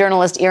said to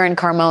journalist Erin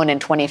Carmone in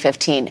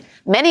 2015.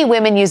 Many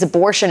women use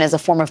abortion as a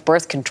form of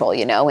birth control,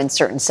 in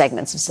certain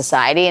segments of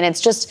society, and it's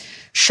just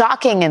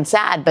shocking and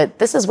sad, but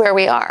this is where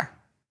we are.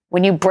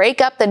 When you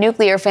break up the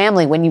nuclear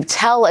family, when you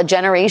tell a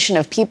generation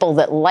of people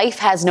that life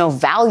has no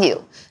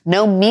value,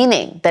 no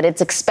meaning, that it's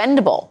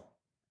expendable,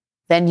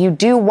 then you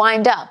do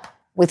wind up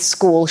with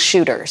school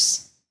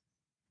shooters.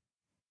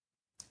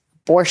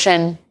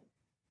 Abortion,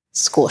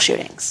 school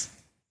shootings.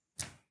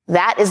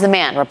 That is the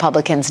man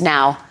Republicans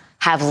now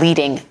have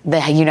leading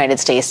the United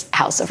States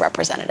House of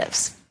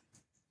Representatives.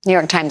 New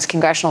York Times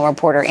congressional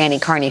reporter Annie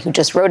Carney, who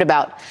just wrote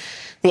about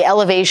the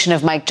elevation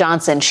of Mike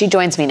Johnson, she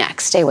joins me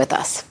next. Stay with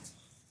us.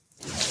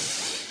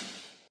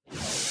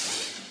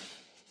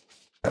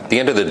 At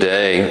the end of the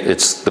day,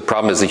 the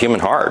problem is the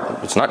human heart.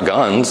 It's not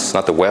guns, it's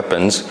not the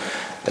weapons.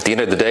 At the end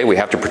of the day, we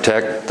have to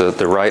protect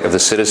the right of the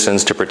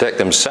citizens to protect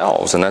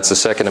themselves, and that's the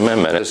Second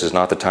Amendment. This is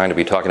not the time to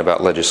be talking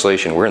about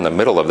legislation. We're in the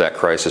middle of that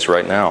crisis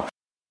right now.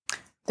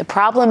 The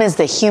problem is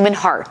the human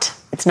heart.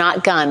 It's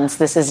not guns.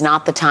 This is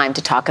not the time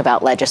to talk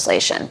about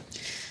legislation.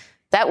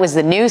 That was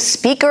the new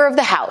Speaker of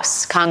the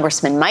House,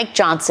 Congressman Mike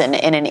Johnson,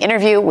 in an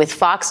interview with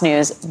Fox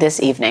News this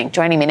evening.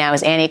 Joining me now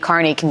is Annie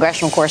Carney,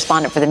 congressional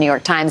correspondent for the New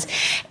York Times.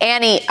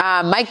 Annie,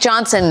 Mike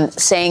Johnson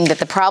saying that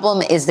the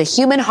problem is the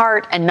human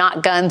heart and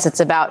not guns.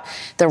 It's about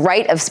the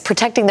right of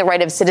protecting the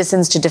right of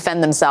citizens to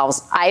defend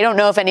themselves. I don't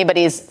know if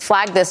anybody's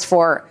flagged this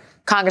for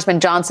Congressman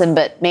Johnson,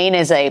 but Maine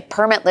is a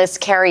permitless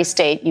carry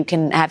state. You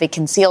can have a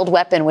concealed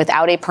weapon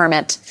without a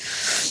permit.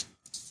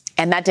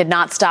 And that did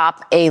not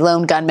stop a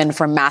lone gunman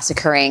from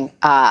massacring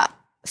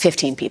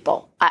 15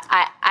 people.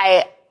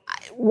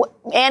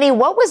 Annie,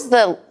 what was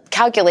the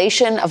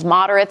calculation of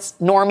moderates,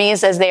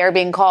 normies, as they are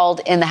being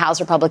called, in the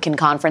House Republican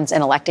Conference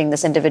in electing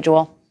this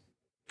individual?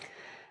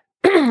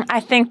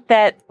 I think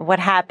that what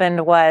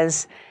happened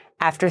was,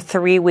 after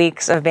 3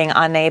 weeks of being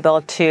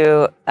unable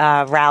to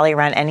rally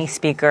around any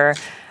speaker,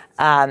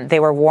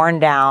 they were worn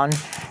down.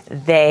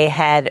 They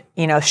had,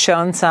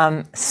 shown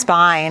some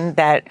spine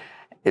that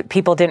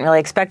people didn't really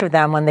expect of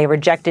them when they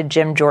rejected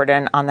Jim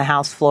Jordan on the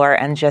House floor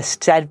and just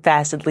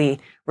steadfastly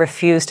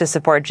refused to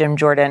support Jim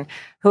Jordan,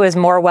 who is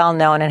more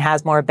well-known and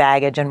has more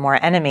baggage and more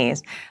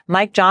enemies.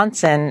 Mike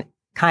Johnson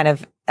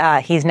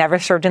he's never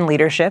served in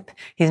leadership.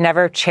 He's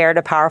never chaired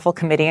a powerful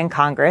committee in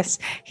Congress.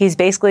 He's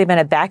basically been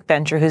a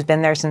backbencher who's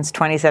been there since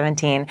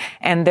 2017,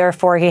 and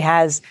therefore he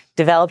has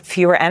developed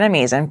fewer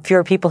enemies and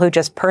fewer people who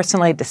just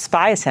personally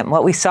despise him.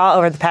 What we saw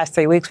over the past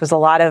 3 weeks was a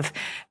lot of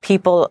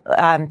people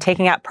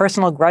taking out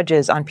personal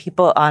grudges on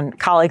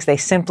colleagues they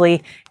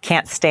simply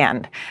can't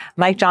stand.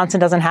 Mike Johnson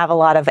doesn't have a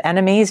lot of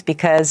enemies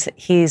because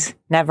he's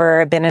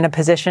never been in a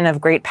position of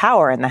great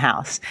power in the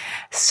House.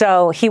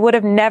 So he would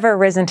have never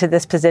risen to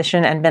this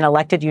position and been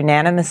elected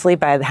unanimously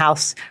by the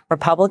House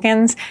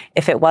Republicans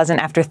if it wasn't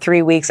after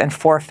 3 weeks and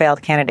 4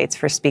 failed candidates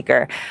for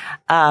Speaker.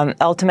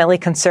 Ultimately,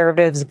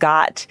 conservatives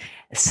got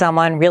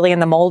someone really in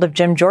the mold of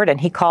Jim Jordan.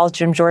 He calls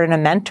Jim Jordan a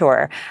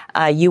mentor.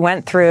 You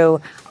went through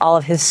all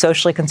of his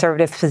socially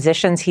conservative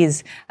positions.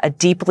 He's a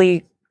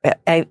deeply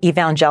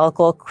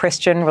evangelical,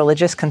 Christian,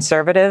 religious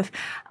conservative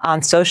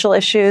on social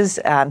issues.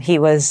 He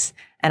was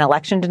an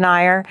election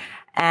denier,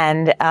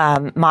 and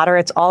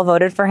moderates all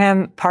voted for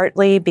him,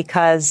 partly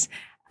because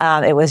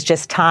it was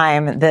just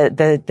time.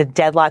 The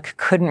deadlock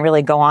couldn't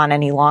really go on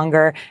any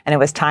longer, and it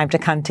was time to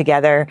come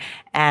together,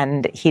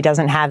 and he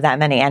doesn't have that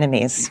many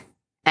enemies.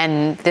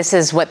 And this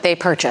is what they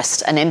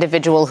purchased, an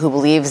individual who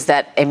believes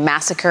that a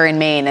massacre in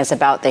Maine is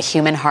about the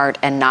human heart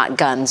and not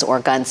guns or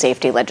gun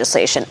safety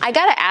legislation. I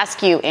got to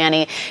ask you,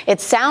 Annie, it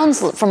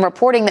sounds from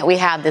reporting that we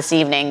have this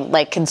evening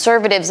like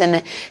conservatives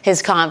in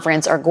his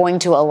conference are going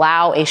to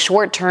allow a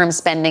short-term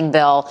spending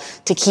bill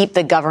to keep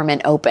the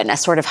government open, a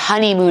sort of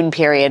honeymoon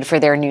period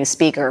for their new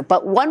speaker.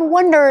 But one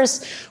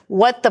wonders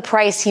what the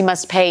price he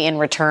must pay in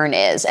return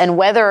is, and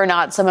whether or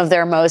not some of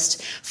their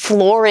most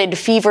florid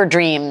fever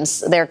dreams,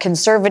 their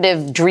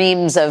conservative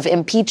dreams of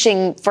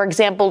impeaching, for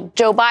example,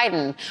 Joe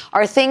Biden,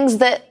 are things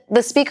that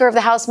the Speaker of the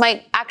House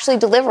might actually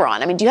deliver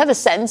on. I mean, do you have a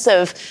sense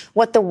of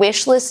what the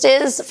wish list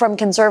is from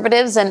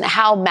conservatives and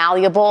how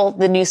malleable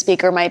the new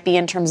Speaker might be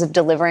in terms of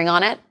delivering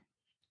on it?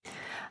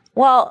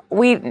 Well,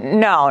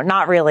 no,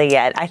 not really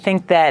yet. I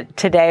think that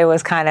today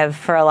was kind of,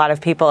 for a lot of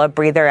people, a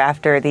breather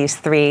after these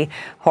 3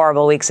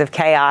 horrible weeks of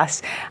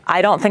chaos.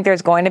 I don't think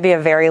there's going to be a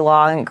very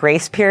long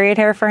grace period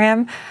here for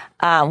him.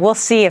 We'll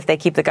see if they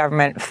keep the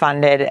government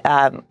funded.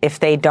 If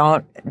they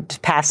don't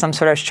pass some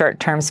sort of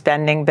short-term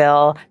spending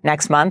bill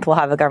next month, we'll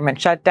have a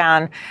government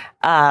shutdown.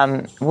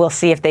 We'll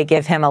see if they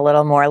give him a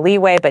little more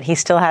leeway, but he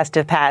still has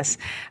to pass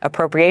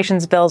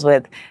appropriations bills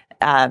with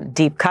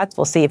deep cuts.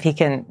 We'll see if he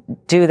can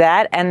do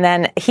that. And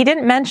then he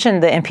didn't mention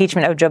the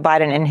impeachment of Joe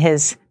Biden in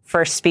his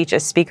first speech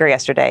as Speaker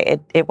yesterday.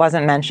 It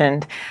wasn't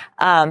mentioned.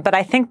 But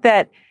I think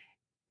that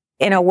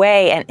in a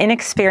way, an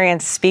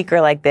inexperienced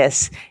speaker like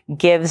this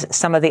gives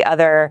some of the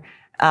other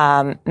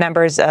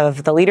members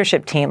of the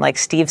leadership team, like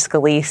Steve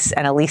Scalise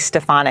and Elise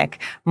Stefanik,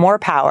 more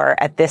power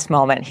at this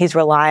moment. He's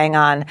relying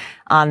on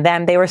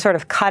them. They were sort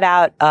of cut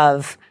out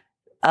of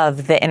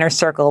the inner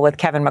circle with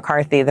Kevin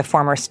McCarthy, the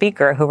former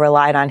speaker, who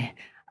relied on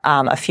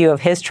a few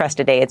of his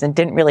trusted aides and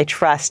didn't really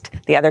trust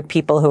the other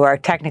people who are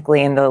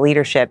technically in the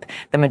leadership,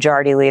 the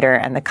majority leader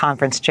and the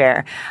conference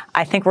chair.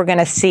 I think we're going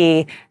to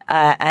see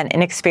an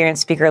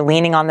inexperienced speaker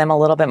leaning on them a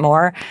little bit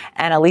more.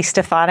 And Elise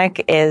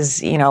Stefanik is,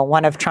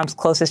 one of Trump's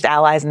closest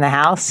allies in the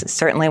House,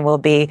 certainly will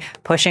be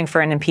pushing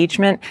for an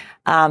impeachment.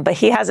 But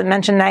he hasn't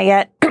mentioned that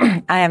yet.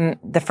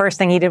 The first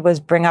thing he did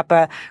was bring up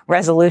a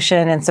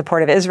resolution in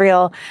support of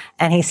Israel.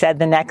 And he said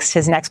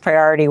his next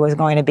priority was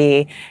going to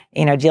be,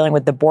 dealing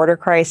with the border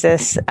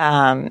crisis.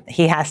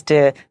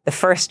 The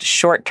first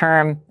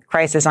short-term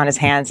crisis on his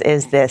hands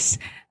is this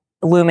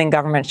looming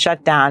government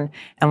shutdown,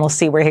 and we'll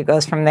see where he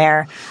goes from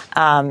there.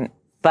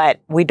 But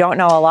we don't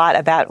know a lot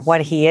about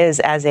what he is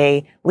as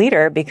a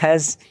leader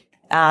because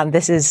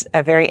this is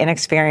a very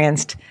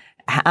inexperienced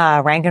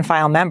rank and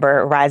file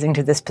member rising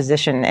to this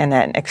position in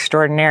an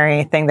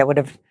extraordinary thing that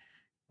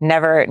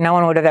no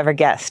one would have ever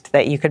guessed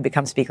that you could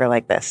become speaker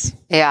like this.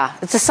 Yeah,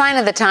 it's a sign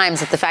of the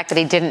times that the fact that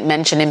he didn't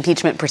mention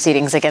impeachment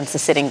proceedings against the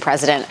sitting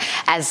president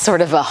as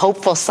sort of a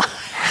hopeful sign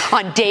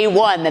on day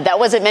one, that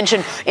wasn't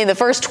mentioned in the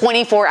first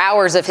 24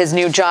 hours of his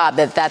new job,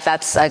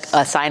 that's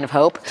a sign of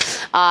hope.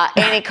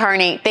 Annie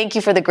Carney, thank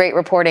you for the great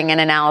reporting and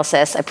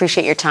analysis. I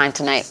appreciate your time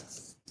tonight.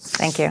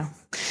 Thank you.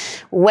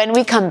 When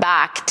we come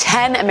back,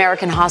 10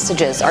 American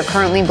hostages are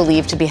currently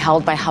believed to be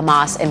held by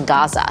Hamas in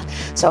Gaza.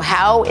 So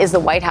how is the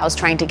White House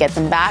trying to get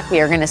them back? We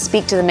are going to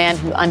speak to the man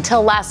who,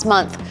 until last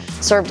month,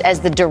 served as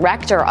the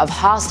director of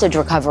hostage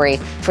recovery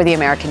for the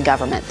American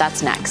government.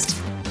 That's next.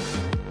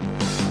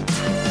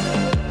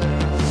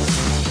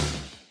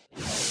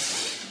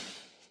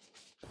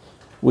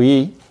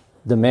 We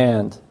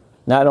demand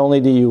not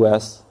only the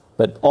U.S.,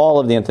 but all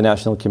of the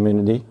international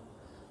community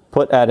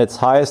put at its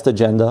highest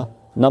agenda,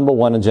 number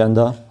one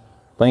agenda,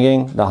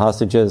 bringing the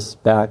hostages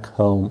back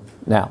home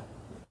now.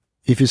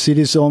 If you see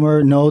this,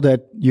 Omer, know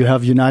that you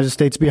have United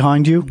States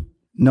behind you.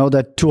 Know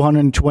that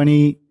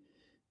 220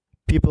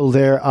 people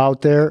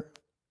out there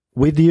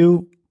with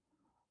you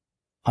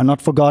are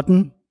not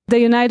forgotten. The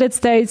United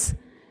States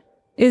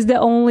is the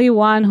only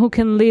one who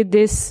can lead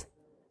this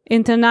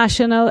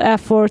international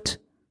effort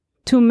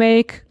to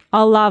make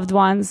our loved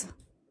ones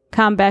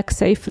come back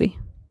safely.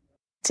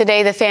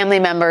 Today, the family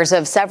members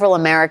of several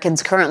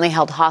Americans currently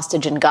held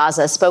hostage in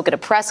Gaza spoke at a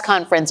press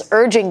conference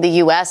urging the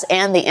U.S.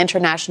 and the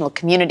international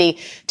community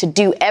to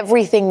do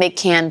everything they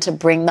can to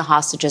bring the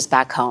hostages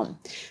back home.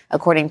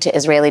 According to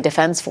Israeli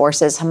Defense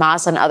Forces,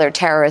 Hamas and other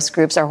terrorist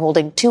groups are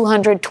holding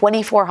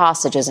 224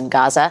 hostages in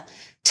Gaza.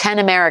 10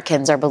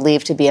 Americans are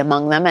believed to be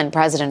among them, and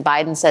President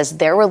Biden says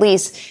their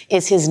release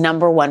is his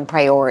number one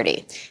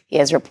priority. He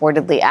has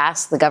reportedly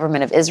asked the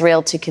government of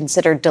Israel to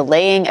consider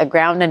delaying a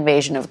ground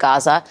invasion of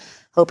Gaza,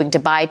 hoping to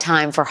buy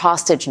time for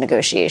hostage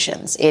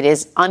negotiations. It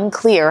is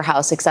unclear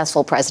how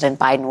successful President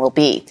Biden will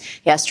be.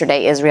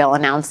 Yesterday, Israel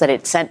announced that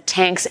it sent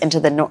tanks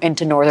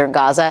into northern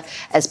Gaza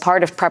as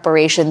part of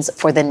preparations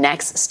for the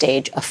next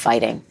stage of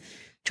fighting.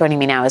 Joining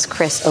me now is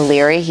Chris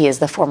O'Leary. He is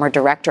the former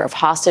director of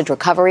hostage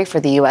recovery for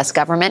the U.S.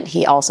 government.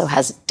 He also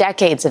has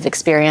decades of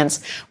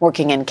experience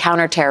working in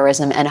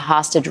counterterrorism and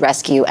hostage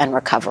rescue and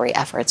recovery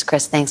efforts.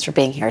 Chris, thanks for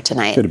being here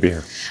tonight. Good to be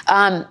here.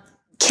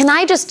 Can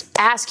I just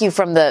ask you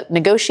from the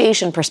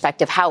negotiation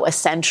perspective how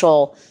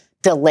essential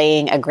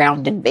delaying a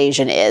ground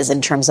invasion is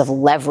in terms of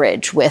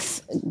leverage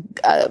with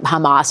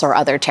Hamas or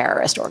other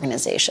terrorist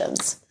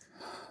organizations?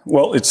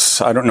 Well,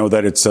 I don't know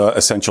that it's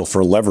essential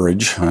for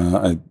leverage.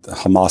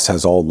 Hamas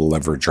has all the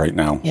leverage right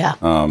now. Yeah.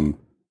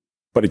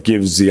 But it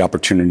gives the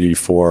opportunity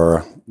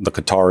for the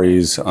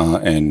Qataris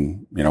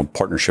and,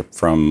 partnership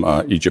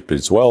from Egypt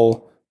as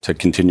well to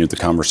continue the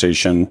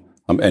conversation.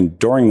 And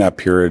during that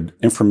period,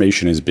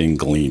 information is being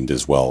gleaned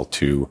as well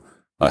to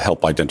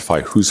help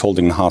identify who's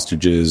holding the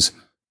hostages,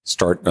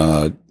 start,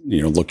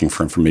 looking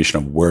for information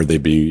of where they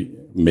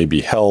may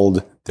be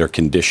held, their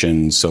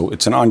conditions. So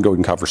it's an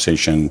ongoing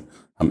conversation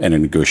and a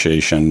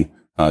negotiation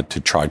to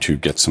try to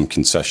get some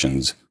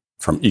concessions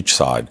from each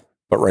side.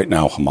 But right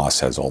now,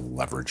 Hamas has all the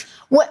leverage.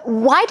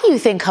 Why do you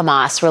think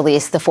Hamas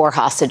released the 4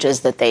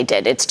 hostages that they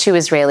did? It's 2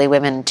 Israeli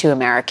women, 2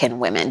 American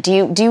women.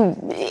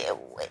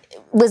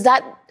 Was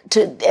that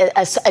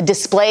a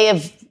display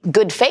of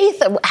good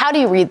faith? How do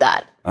you read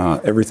that?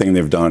 Everything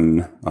they've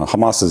done,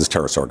 Hamas is a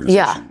terrorist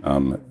organization,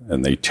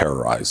 and they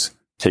terrorize.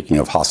 Taking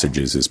of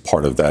hostages is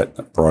part of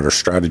that broader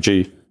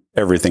strategy.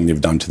 everything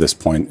they've done to this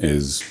point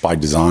is by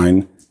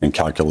design and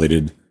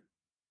calculated.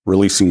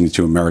 Releasing the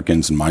 2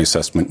 Americans, in my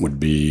assessment, would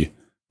be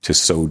to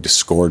sow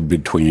discord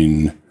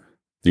between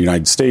the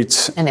United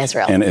States and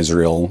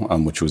Israel,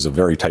 which was a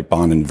very tight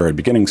bond in the very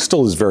beginning,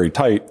 still is very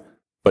tight,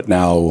 but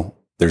now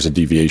there's a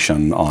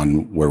deviation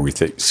on where we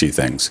see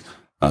things.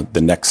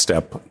 The next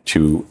step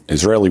to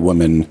Israeli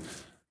women,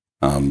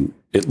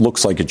 it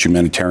looks like it's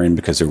humanitarian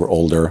because they were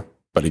older.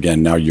 But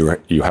again, now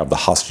you have the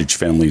hostage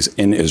families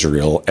in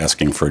Israel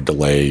asking for a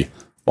delay,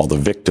 while the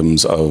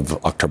victims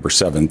of October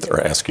 7th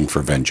are asking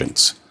for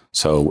vengeance.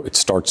 So it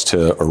starts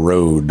to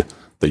erode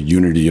the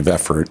unity of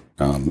effort,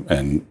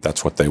 and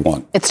that's what they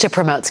want. It's to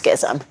promote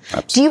schism.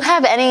 Absolutely. Do you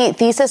have any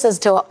thesis as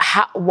to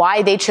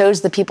why they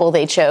chose the people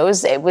they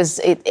chose? The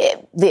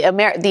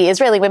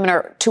Israeli women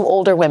are 2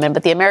 older women,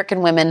 but the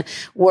American women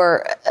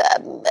were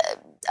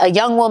a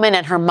young woman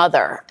and her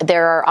mother.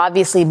 There are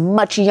obviously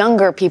much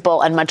younger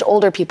people and much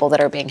older people that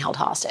are being held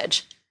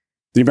hostage.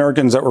 The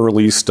Americans that were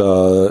released,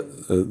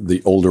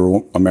 the older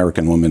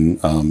American woman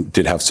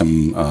did have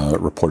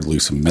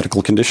reportedly some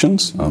medical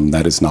conditions.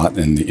 That is not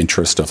in the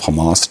interest of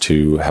Hamas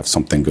to have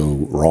something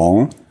go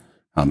wrong.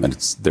 And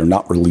they're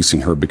not releasing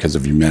her because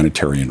of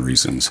humanitarian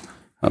reasons.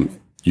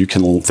 You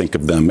can think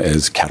of them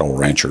as cattle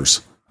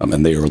ranchers,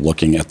 and they are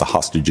looking at the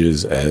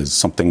hostages as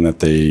something that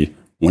they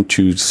want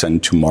to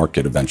send to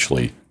market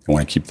eventually. They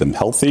want to keep them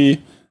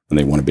healthy, and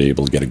they want to be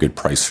able to get a good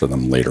price for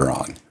them later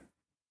on.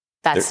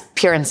 That's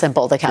pure and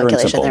simple, the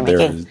calculation they're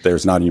making.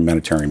 There's not a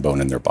humanitarian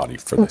bone in their body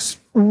for this.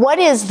 What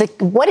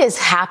is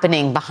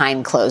happening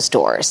behind closed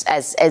doors?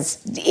 As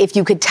if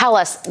you could tell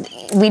us,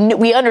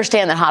 we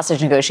understand that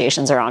hostage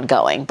negotiations are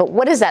ongoing, but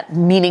what does that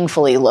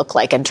meaningfully look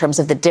like in terms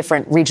of the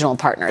different regional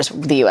partners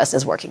the U.S.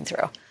 is working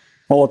through?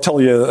 Well, I'll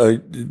tell you,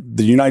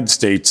 the United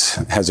States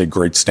has a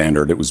great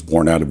standard. It was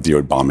born out of the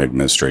Obama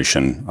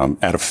administration,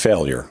 out of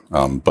failure,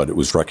 but it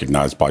was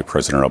recognized by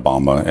President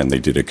Obama, and they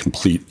did a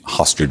complete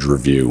hostage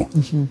review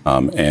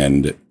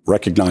and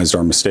recognized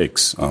our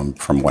mistakes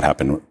from what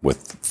happened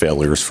with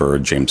failures for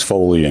James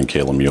Foley and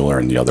Kayla Mueller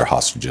and the other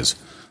hostages.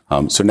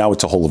 So now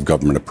it's a whole of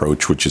government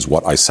approach, which is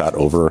what I sat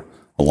over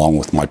along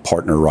with my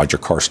partner, Roger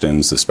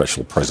Carstens, the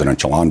special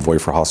presidential envoy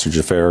for hostage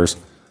affairs.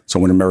 So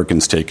when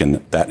Americans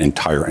taken, that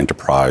entire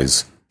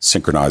enterprise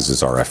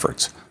synchronizes our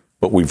efforts.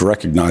 But we've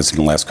recognized in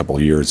the last couple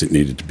of years it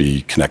needed to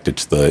be connected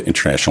to the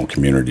international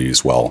community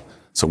as well.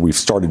 So we've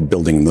started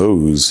building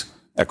those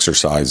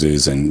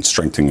exercises and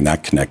strengthening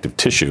that connective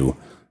tissue,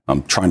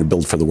 trying to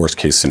build for the worst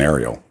case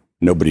scenario.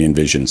 Nobody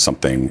envisioned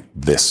something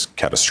this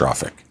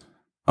catastrophic.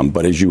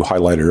 But as you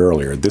highlighted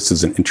earlier, this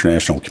is an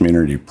international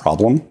community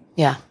problem.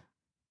 Yeah.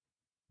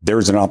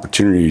 There's an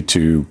opportunity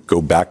to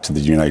go back to the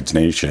United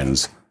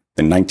Nations.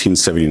 The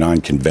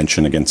 1979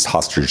 Convention Against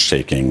Hostage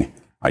Taking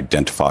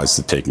identifies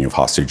the taking of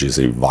hostages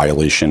as a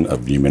violation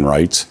of human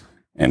rights,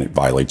 and it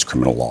violates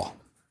criminal law.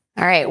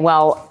 All right.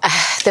 Well,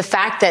 the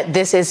fact that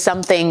this is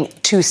something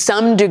to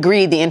some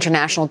degree the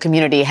international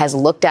community has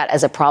looked at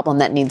as a problem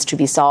that needs to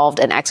be solved,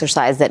 an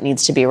exercise that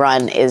needs to be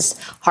run, is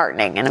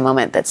heartening in a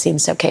moment that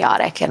seems so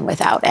chaotic and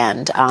without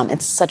end.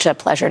 It's such a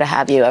pleasure to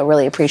have you. I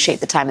really appreciate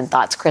the time and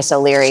thoughts. Chris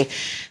O'Leary,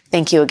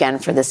 thank you again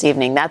for this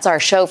evening. That's our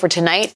show for tonight.